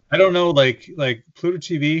the best. I don't know, like Pluto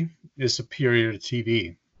TV is superior to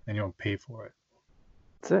TV, and you don't pay for it.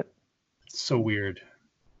 That's it. It's so weird.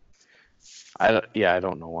 I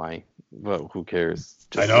don't know why, but who cares?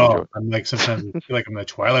 Just I know. I'm like, sometimes I feel like I'm in the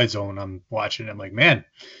Twilight Zone. I'm watching. I'm like, man,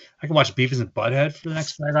 I can watch Beavis and Butthead for the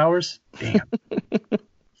next 5 hours. Damn.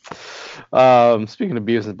 Speaking of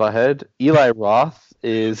Beavis and Butthead, Eli Roth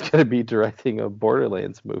is going to be directing a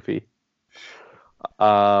Borderlands movie.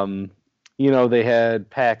 They had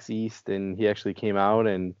PAX East, and he actually came out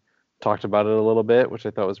and talked about it a little bit, which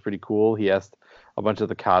I thought was pretty cool. He asked a bunch of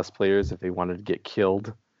the cosplayers if they wanted to get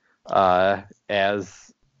killed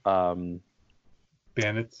as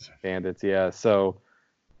bandits. Yeah. So,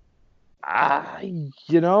 I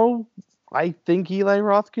think Eli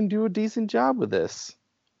Roth can do a decent job with this.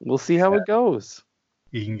 We'll see how it goes.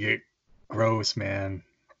 He can get gross, man.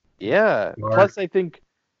 Yeah. Plus, I think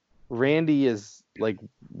Randy is like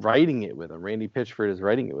writing it with him. Randy Pitchford is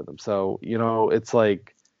writing it with him. So, it's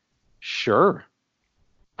like, sure.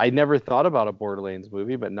 I never thought about a Borderlands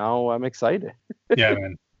movie, but now I'm excited. Yeah,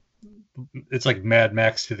 man. It's like Mad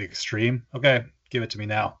Max to the extreme. Okay, give it to me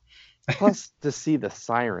now. Plus, to see the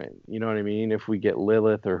Siren, you know what I mean? If we get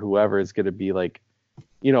Lilith or whoever, it's going to be like,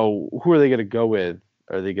 who are they going to go with?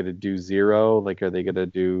 Are they going to do Zero? Like, are they going to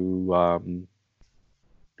do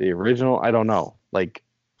the original? I don't know. Like,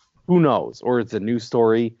 who knows? Or it's a new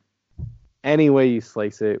story. Any way you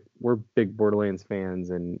slice it, we're big Borderlands fans,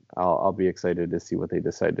 and I'll be excited to see what they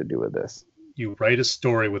decide to do with this. You write a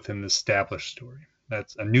story within the established story.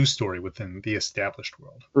 That's a new story within the established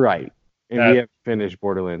world. Right. And we haven't finished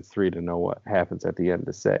Borderlands 3 to know what happens at the end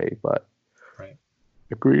to say, but... Right.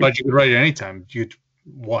 Agreed. But you could write it anytime. You could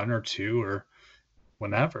 1 or 2 or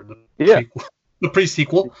whenever. The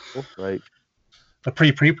pre-sequel. Right. The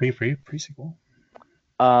pre-sequel.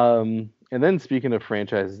 And then speaking of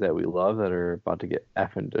franchises that we love that are about to get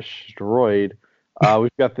effing destroyed,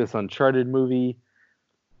 we've got this Uncharted movie.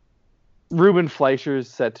 Ruben Fleischer's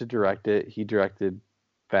set to direct it. He directed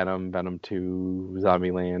Venom, Venom 2,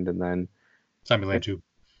 Zombieland, and then Zombieland 2.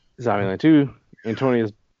 Zombieland 2.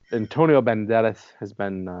 Antonio Banderas has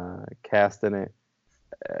been cast in it.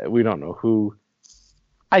 We don't know who.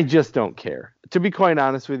 I just don't care. To be quite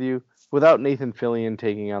honest with you, without Nathan Fillion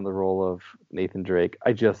taking on the role of Nathan Drake,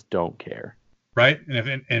 I just don't care. Right?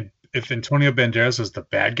 And if Antonio Banderas was the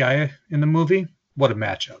bad guy in the movie, what a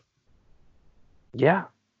matchup. Yeah.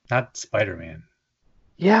 Not Spider-Man.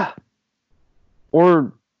 Yeah.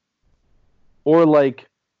 Or like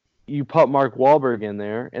you put Mark Wahlberg in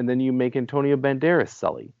there and then you make Antonio Banderas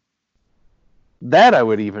Sully. That I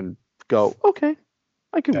would even go, okay,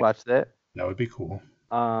 I can watch that. That would be cool.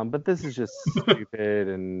 But this is just stupid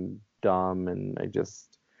and dumb, and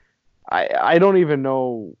I don't even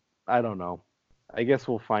know. I don't know. I guess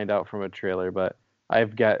we'll find out from a trailer, but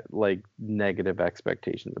I've got like negative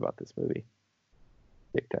expectations about this movie.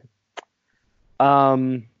 Big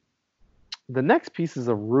time. The next piece is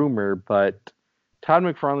a rumor, but Todd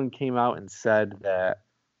McFarlane came out and said that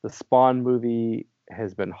the Spawn movie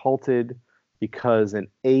has been halted because an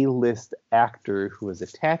A-list actor who was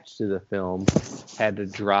attached to the film had to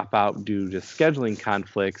drop out due to scheduling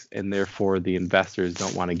conflicts, and therefore the investors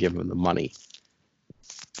don't want to give him the money.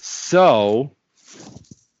 So,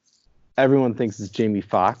 everyone thinks it's Jamie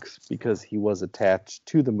Foxx because he was attached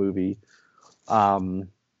to the movie.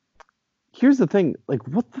 Here's the thing, like,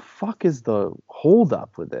 what the fuck is the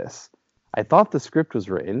holdup with this? I thought the script was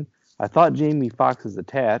written. I thought Jamie Foxx is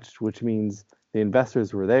attached, which means the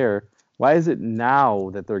investors were there. Why is it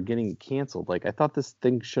now that they're getting canceled? Like, I thought this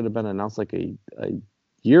thing should have been announced like a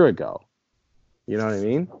year ago. You know what I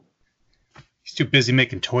mean? He's too busy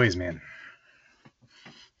making toys, man.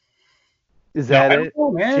 Is that it?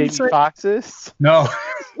 Know, man. Jamie Foxx is? No.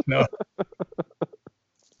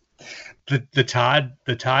 the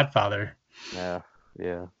Todd father. Yeah.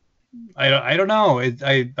 I don't know.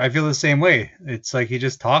 I feel the same way. It's like he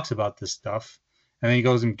just talks about this stuff, and then he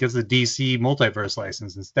goes and gets the DC multiverse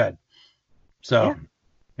license instead. So,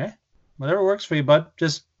 yeah, whatever works for you, bud.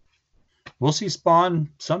 Just we'll see Spawn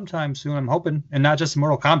sometime soon. I'm hoping, and not just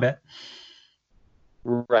Mortal Kombat.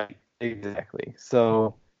 Right. Exactly.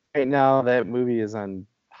 So right now that movie is on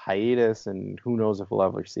hiatus, and who knows if we'll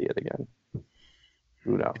ever see it again.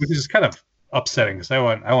 Who knows? Which is kind of upsetting because I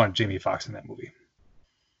want Jamie Foxx in that movie.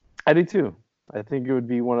 I do too. I think it would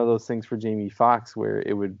be one of those things for Jamie Foxx where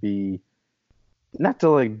it would be not to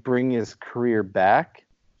like bring his career back,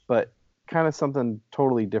 but kind of something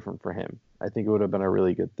totally different for him. I think it would have been a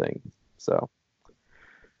really good thing. So,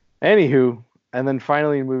 anywho, and then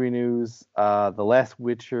finally in movie news, The Last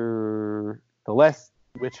Witch Hunter, The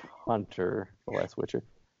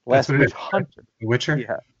Witcher,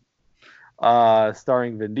 yeah,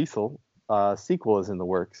 starring Vin Diesel, sequel is in the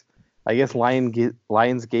works. I guess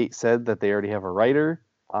Lionsgate said that they already have a writer.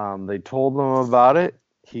 They told them about it.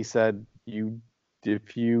 He said,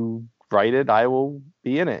 if you write it, I will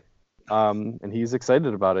be in it. And he's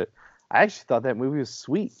excited about it. I actually thought that movie was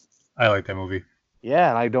sweet. I like that movie. Yeah,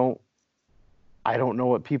 and I don't know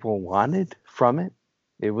what people wanted from it.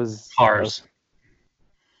 It was Cars.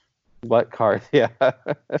 What cars? Yeah.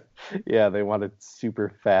 Yeah, they wanted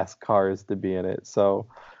super fast cars to be in it. So,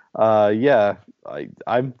 yeah,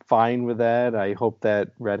 I'm fine with that. I hope that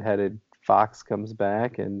redheaded fox comes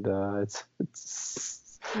back and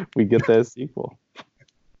it's we get that sequel.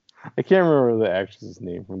 I can't remember the actress's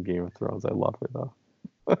name from Game of Thrones. I love her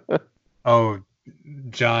though. Oh,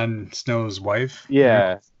 Jon Snow's wife?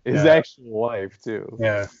 Yeah, his actual wife too.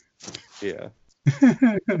 Yeah. Yeah.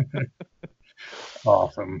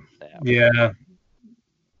 Awesome. Yeah.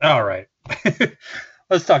 All right.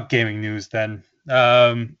 Let's talk gaming news then.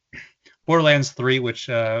 Borderlands 3, which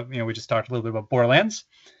we just talked a little bit about Borderlands.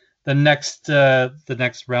 The next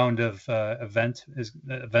round of events is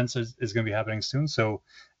going to be happening soon. So,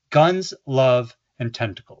 Guns, Love, and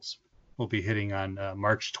Tentacles will be hitting on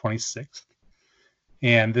March 26th,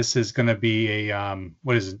 and this is going to be a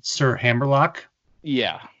what is it, Sir Hammerlock?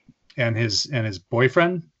 Yeah. And his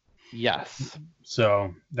boyfriend. Yes.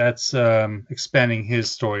 So that's expanding his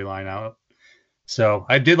storyline out. So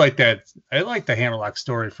I did like that. I like the Hammerlock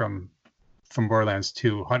story from Borderlands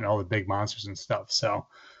 2, hunting all the big monsters and stuff. So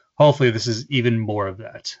hopefully this is even more of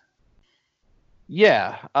that.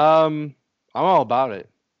 Yeah. I'm all about it.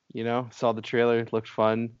 Saw the trailer. It looked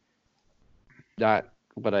fun. Not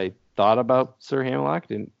what I thought about Sir Hammerlock.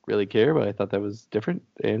 Didn't really care, but I thought that was different.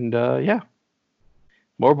 And yeah.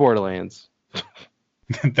 More Borderlands.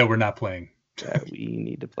 That we're not playing. That we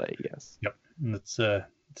need to play, yes. Yep. Let's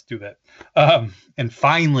do that. And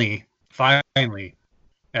finally,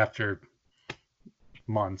 after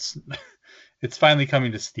months, it's finally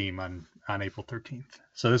coming to Steam on April 13th.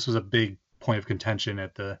 So this was a big point of contention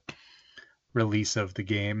at the release of the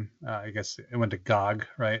game. I guess it went to GOG,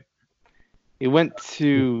 right? It went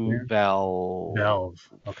to Valve.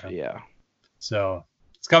 Okay. Yeah. So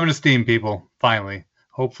it's coming to Steam, people. Finally.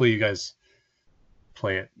 Hopefully you guys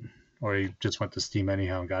play it, or you just went to Steam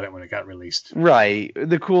anyhow and got it when it got released. Right.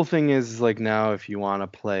 The cool thing is, like, now if you want to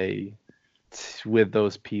play with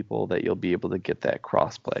those people, that you'll be able to get that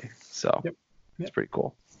crossplay. So it's pretty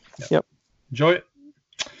cool. Yep. Enjoy it.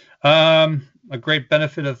 A great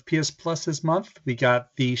benefit of PS Plus this month, we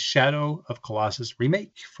got the Shadow of Colossus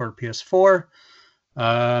remake for PS4.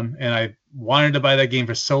 And I wanted to buy that game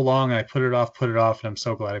for so long, and I put it off, and I'm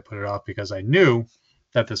so glad I put it off because I knew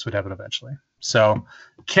that this would happen eventually. So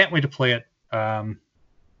can't wait to play it.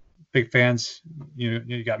 Big fans,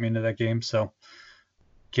 you got me into that game, so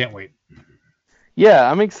can't wait.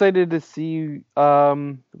 Yeah, I'm excited to see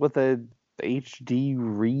what the HD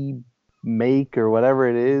remake or whatever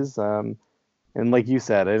it is. And like you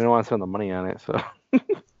said, I didn't want to spend the money on it, so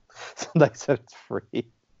somebody said it's free.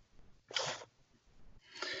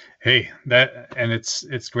 Hey,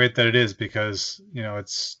 it's great that it is, because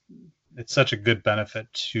it's such a good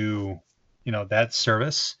benefit to that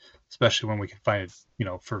service especially when we can find it,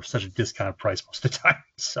 for such a discounted price most of the time.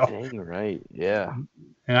 So, Dang right, yeah.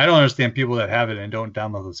 and I don't understand people that have it and don't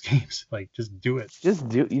download those games. Like, just do it.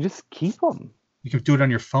 You just keep them. You can do it on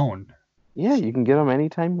your phone. Yeah, you can get them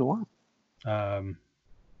anytime you want. Yep.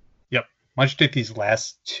 Why don't you take these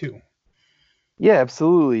last two? Yeah,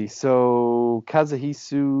 absolutely. So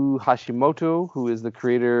Kazuhisa Hashimoto, who is the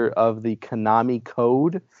creator of the Konami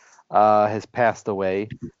Code, has passed away.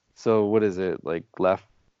 So what is it? Like left,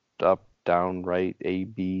 up, down, right, A,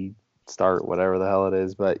 B, start, whatever the hell it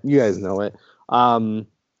is. But you guys know it.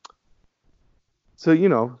 So,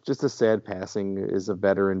 just a sad passing. Is a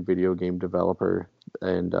veteran video game developer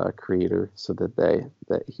and creator, so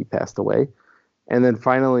that he passed away. And then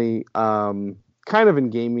finally, kind of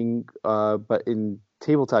in gaming, but in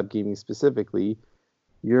tabletop gaming specifically,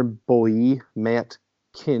 your boy Matt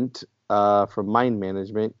Kint from Mind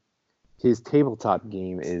Management, his tabletop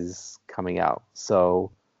game is coming out.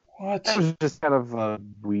 So What? that was just kind of a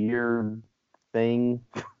weird thing.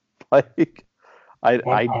 Like I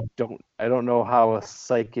don't know how a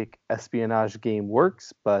psychic espionage game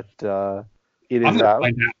works, but it is out.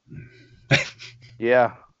 Find out.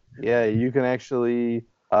 Yeah, you can actually.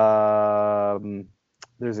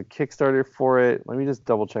 There's a Kickstarter for it. Let me just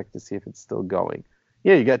double check to see if it's still going.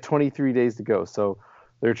 Yeah, you got 23 days to go. So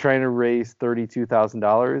they're trying to raise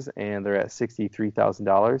 $32,000 and they're at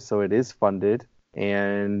 $63,000. So it is funded,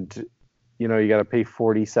 and you got to pay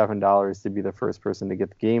 $47 to be the first person to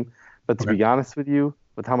get the game. But to be honest with you,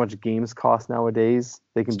 with how much games cost nowadays,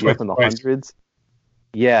 they can be up in the hundreds.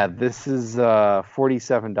 Yeah, this is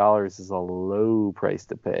 $47 is a low price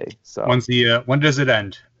to pay. So when does it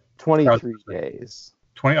end? 23 days.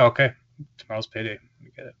 20. Okay, tomorrow's payday.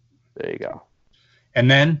 We get it. There you go.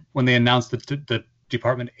 And then when they announce the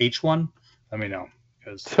Department H one, let me know,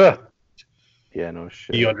 because yeah, no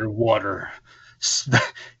shit. The underwater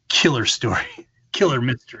killer story, killer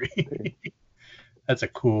mystery. That's a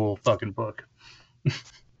cool fucking book.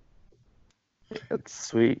 That's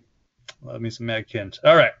sweet. Love me some Matt Kint.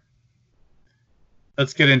 All right.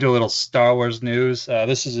 Let's get into a little Star Wars news.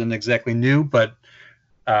 This isn't exactly new, but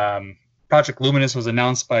Project Luminous was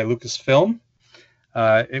announced by Lucasfilm.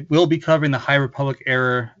 It will be covering the High Republic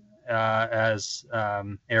era as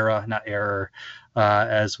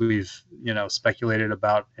we've speculated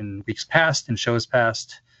about in weeks past and shows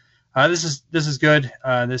past. This is good.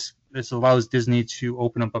 This allows Disney to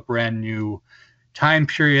open up a brand new time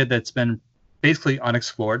period that's been basically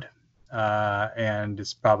unexplored, and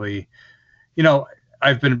it's probably, I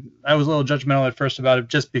was a little judgmental at first about it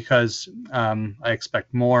just because I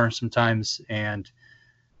expect more sometimes, and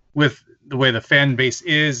with the way the fan base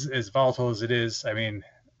is, as volatile as it is, I mean,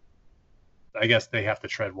 I guess they have to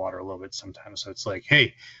tread water a little bit sometimes. So it's like,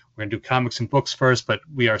 hey, we're gonna do comics and books first, but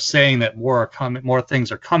we are saying that more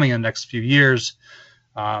things are coming in the next few years.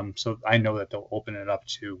 So I know that they'll open it up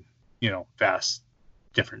to, vast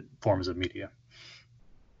different forms of media.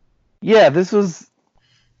 Yeah, this was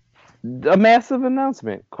a massive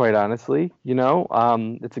announcement, quite honestly.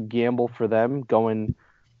 It's a gamble for them going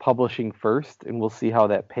publishing first, and we'll see how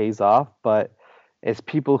that pays off. But as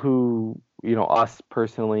people who, us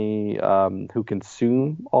personally, who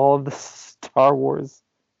consume all of the Star Wars,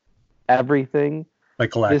 everything, like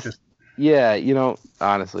Galactus.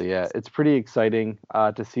 Honestly, yeah, it's pretty exciting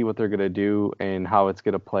to see what they're going to do and how it's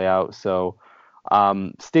going to play out. So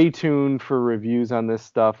stay tuned for reviews on this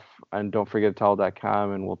stuff, and don't forget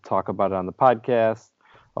Tall.com, and we'll talk about it on the podcast,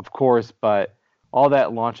 of course. But all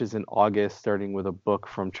that launches in August, starting with a book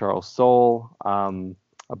from Charles Soule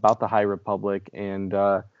about the High Republic. And,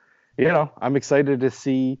 I'm excited to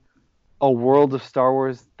see a world of Star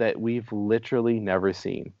Wars that we've literally never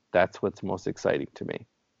seen. That's what's most exciting to me.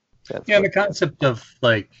 The concept of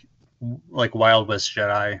like Wild West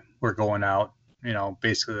Jedi, we're going out,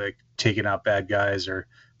 basically like taking out bad guys or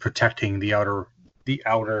protecting the outer, I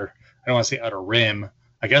don't want to say outer rim,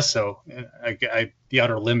 I guess so. The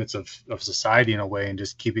outer limits of society in a way, and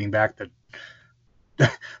just keeping back the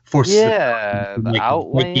forces. Yeah, the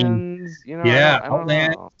Outlands.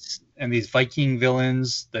 Outlands, and these Viking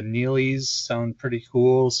villains, the Neelys, sound pretty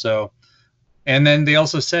cool. So, and then they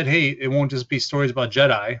also said, hey, it won't just be stories about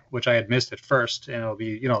Jedi, which I had missed at first, and it'll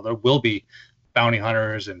be, there will be bounty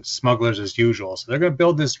hunters and smugglers as usual. So they're going to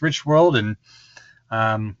build this rich world, and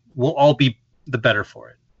we'll all be the better for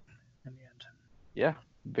it in the end. Yeah,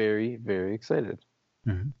 very, very excited.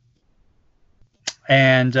 Mm-hmm.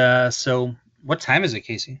 And so what time is it,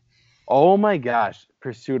 Casey? Oh my gosh,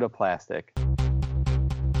 Pursuit of Plastic.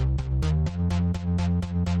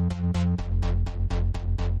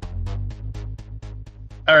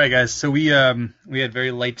 All right, guys. So we had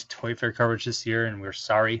very light Toy Fair coverage this year, and we're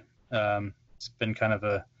sorry. It's been kind of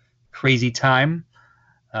a crazy time,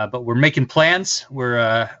 but we're making plans.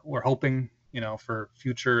 We're hoping, for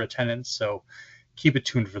future attendance. So keep it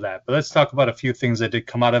tuned for that. But let's talk about a few things that did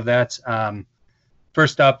come out of that.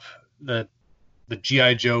 First up, the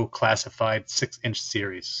G.I. Joe Classified 6-inch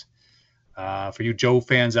series. For you Joe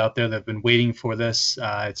fans out there that have been waiting for this,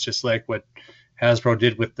 it's just like what Hasbro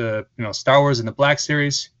did with the Star Wars and the Black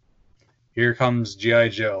Series. Here comes G.I.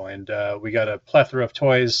 Joe, and we got a plethora of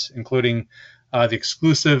toys, including the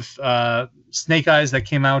exclusive Snake Eyes that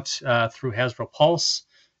came out through Hasbro Pulse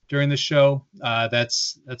during the show.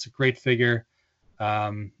 That's a great figure,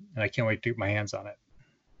 and I can't wait to get my hands on it.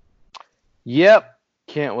 Yep,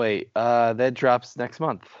 can't wait. That drops next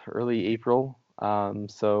month, early April.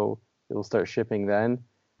 So it'll start shipping then.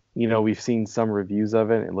 We've seen some reviews of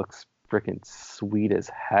it. It looks freaking sweet as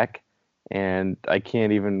heck, and I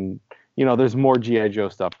can't even. There's more G.I. Joe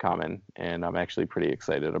stuff coming, and I'm actually pretty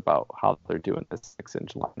excited about how they're doing this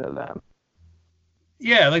 6-inch line of them.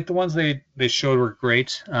 Yeah, like the ones they showed were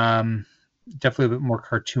great. Definitely a bit more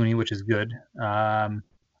cartoony, which is good.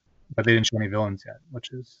 But they didn't show any villains yet,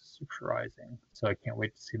 which is surprising. So I can't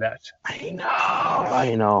wait to see that. I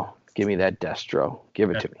know. Give me that Destro.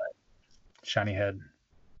 Give it to me. Shiny head.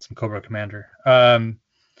 Some Cobra Commander.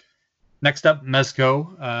 Next up,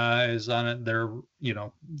 Mezco is on it. Their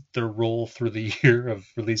roll through the year of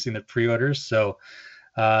releasing the pre-orders. So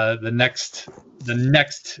the next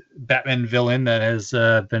Batman villain that has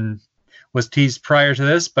was teased prior to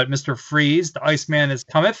this, but Mr. Freeze, the Iceman, is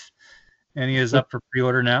cometh, and he is up for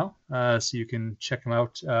pre-order now. So you can check him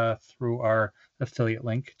out through our affiliate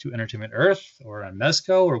link to Entertainment Earth or on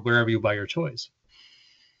Mezco or wherever you buy your toys.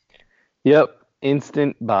 Yep,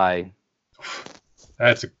 instant buy.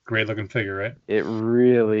 That's a great looking figure, right? It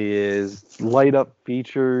really is. Light up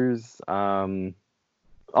features, unlike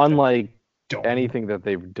anything that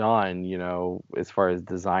they've done, as far as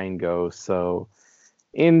design goes. So,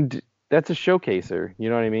 and that's a showcaser, you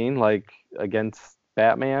know what I mean? Like against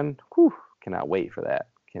Batman, cannot wait for that.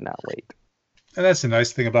 Cannot wait. And that's the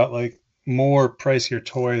nice thing about like more pricier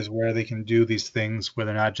toys where they can do these things where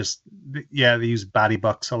they're not just, they use body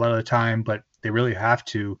bucks a lot of the time, but they really have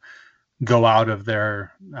to go out of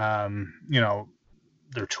their their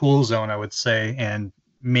tool zone, I would say, and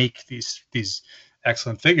make these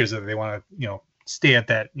excellent figures that they want to stay at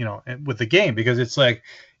that with the game, because it's like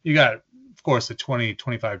you got, of course, the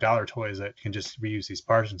 $20-$25 toys that can just reuse these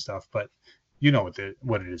parts and stuff, but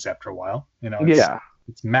what it is after a while.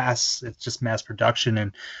 It's just mass production,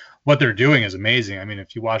 and what they're doing is amazing. I mean,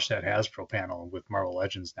 if you watch that Hasbro panel with Marvel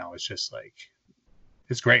Legends now, it's just like,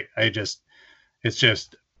 it's great.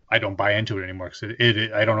 I don't buy into it anymore because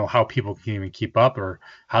I don't know how people can even keep up or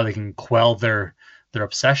how they can quell their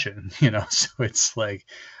obsession, So it's like,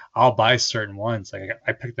 I'll buy certain ones. Like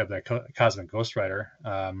I picked up that Cosmic Ghost Rider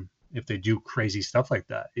if they do crazy stuff like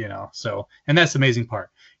that, So, and that's the amazing part.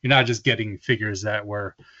 You're not just getting figures that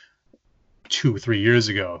were 2 or 3 years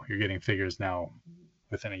ago. You're getting figures now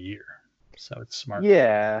within a year. So it's smart.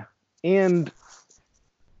 Yeah, and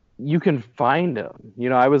you can find them.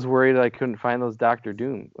 I was worried I couldn't find those Doctor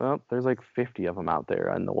Doom. Well, there's like 50 of them out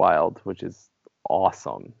there in the wild, which is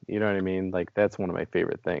awesome. You know what I mean? Like, that's one of my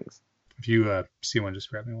favorite things. If you see one, just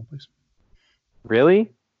grab me one, please.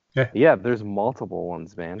 Really? Yeah. Yeah, there's multiple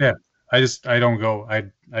ones, man. Yeah. I don't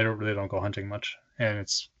really go hunting much, and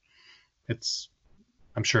it's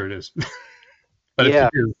I'm sure it is. But yeah,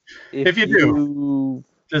 if you do,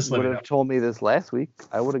 just would have told me this last week,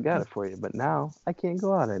 I would have got it for you. But now I can't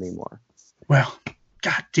go out anymore. Well,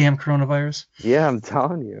 goddamn coronavirus. Yeah, I'm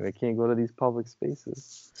telling you, I can't go to these public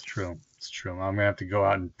spaces. It's true. I'm gonna have to go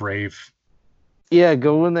out and brave. Yeah,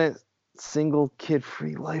 go in that single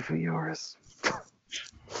kid-free life of yours.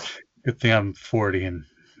 Good thing I'm 40 and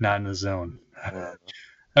not in the zone. All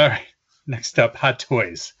right. Next up, Hot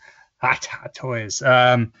Toys. Hot Toys.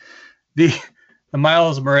 The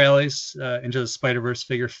Miles Morales Into the Spider-Verse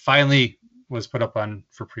figure finally was put up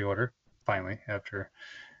for pre-order. Finally, after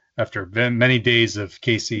many days of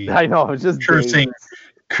Casey, I know, just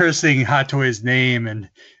cursing Hot Toys' name and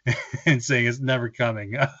saying it's never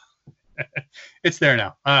coming. It's there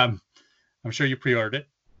now. I'm sure you pre-ordered it.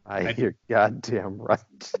 You're goddamn right.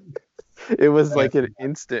 It was like an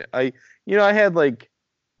instant. I had a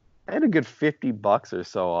good $50 or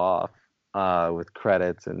so off with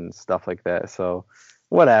credits and stuff like that. So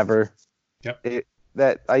whatever. Yep.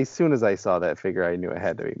 As soon as I saw that figure, I knew it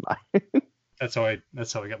had to be mine. That's how I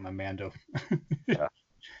got my Mando. Yeah.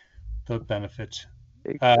 The benefit.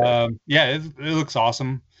 Exactly. It looks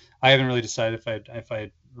awesome. I haven't really decided if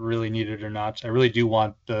I really need it or not. I really do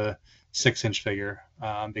want the 6-inch figure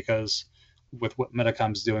because with what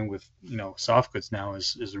Metacom's doing with soft goods now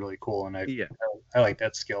is really cool, and I like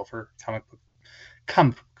that scale for comic book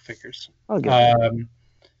figures. Okay.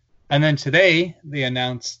 And then today they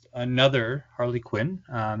announced another Harley Quinn.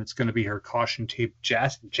 It's going to be her caution tape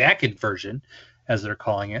jacket version, as they're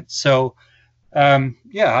calling it. So,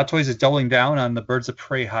 Hot Toys is doubling down on the Birds of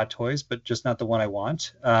Prey Hot Toys, but just not the one I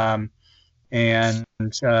want. And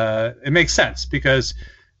it makes sense because,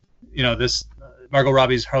 this Margot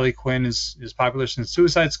Robbie's Harley Quinn is popular since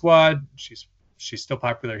Suicide Squad. She's still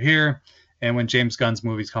popular here. And when James Gunn's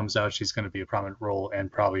movie comes out, she's going to be a prominent role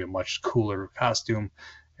and probably a much cooler costume,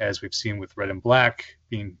 as we've seen with Red and Black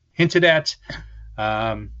being hinted at.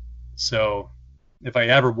 So if I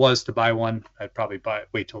ever was to buy one, I'd probably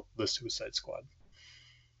wait till the Suicide Squad.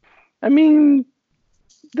 I mean,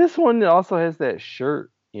 this one also has that shirt,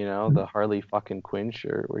 the Harley fucking Quinn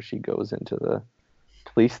shirt where she goes into the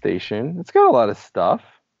police station. It's got a lot of stuff.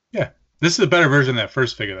 Yeah. This is a better version of that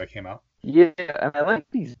first figure that came out. Yeah, and I like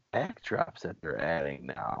these backdrops that they're adding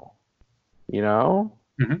now.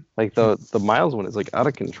 Mm-hmm. Like the Miles one is like out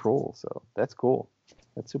of control, so that's cool.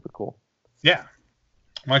 That's super cool. Yeah.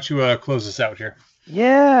 Why don't you close this out here?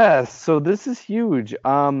 Yeah, so this is huge.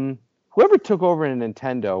 Whoever took over in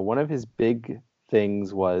Nintendo, one of his big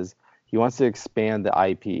things was he wants to expand the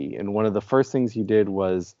IP, and one of the first things he did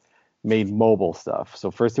was made mobile stuff.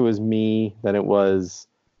 So first it was me, then it was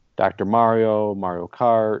Dr. Mario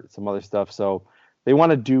Kart, some other stuff. So they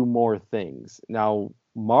want to do more things. Now,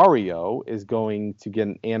 Mario is going to get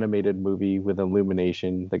an animated movie with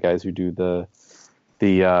Illumination, the guys who do the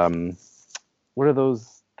what are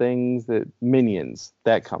those things that Minions,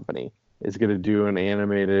 that company is going to do an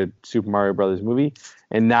animated Super Mario Brothers movie.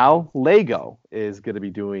 And now Lego is going to be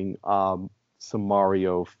doing some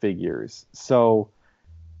Mario figures. So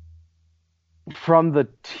from the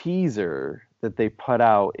teaser that they put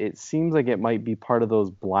out, it seems like it might be part of those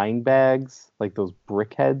blind bags, like those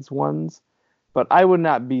Brickheads ones. But I would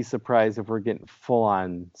not be surprised if we're getting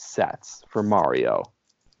full-on sets for Mario.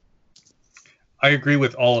 I agree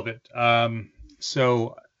with all of it.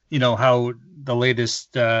 So, how the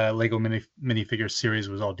latest Lego minifigure series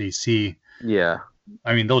was all DC. Yeah.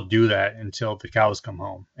 I mean, they'll do that until the cows come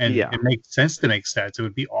home. And It makes sense to make sets. It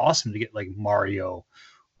would be awesome to get like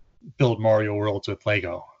build Mario worlds with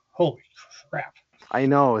Lego. Holy crap. I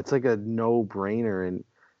know, it's like a no-brainer.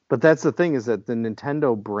 But that's the thing, is that the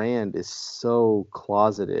Nintendo brand is so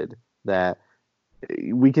closeted that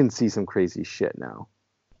we can see some crazy shit now.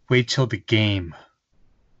 Wait till the game.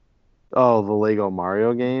 Oh, the Lego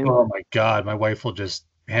Mario game? Oh my god, my wife will just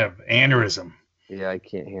have aneurysm. Yeah, I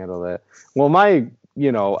can't handle that. Well,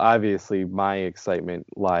 obviously my excitement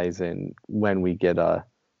lies in when we get a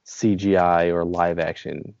CGI or live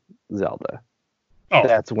action Zelda. Oh.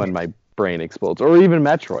 That's when my brain explodes. Or even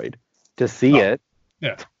Metroid. To see it.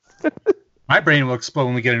 Yeah. My brain will explode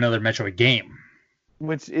when we get another Metroid game.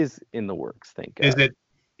 Which is in the works, thank God. Is it?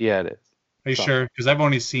 Yeah, it is. Are you sure? Because I've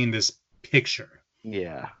only seen this picture.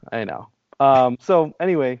 Yeah, I know. So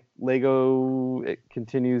anyway, Lego, it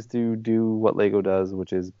continues to do what Lego does,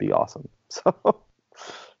 which is be awesome. So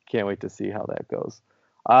can't wait to see how that goes.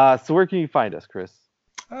 So where can you find us, Chris?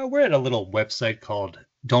 We're at a little website called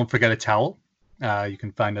Don't Forget a Towel. You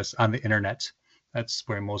can find us on the internet. That's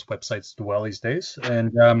where most websites dwell these days.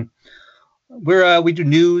 And we do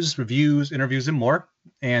news, reviews, interviews, and more.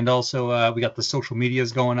 And also we got the social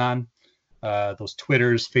medias going on, those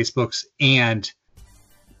Twitters, Facebooks, and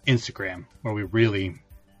Instagram, where we really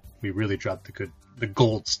drop the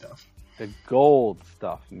gold stuff. The gold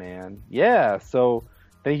stuff, man. Yeah. So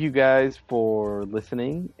thank you guys for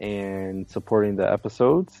listening and supporting the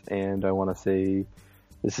episodes. And I want to say,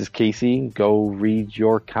 this is Casey. Go read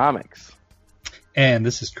your comics. And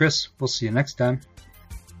this is Chris. We'll see you next time.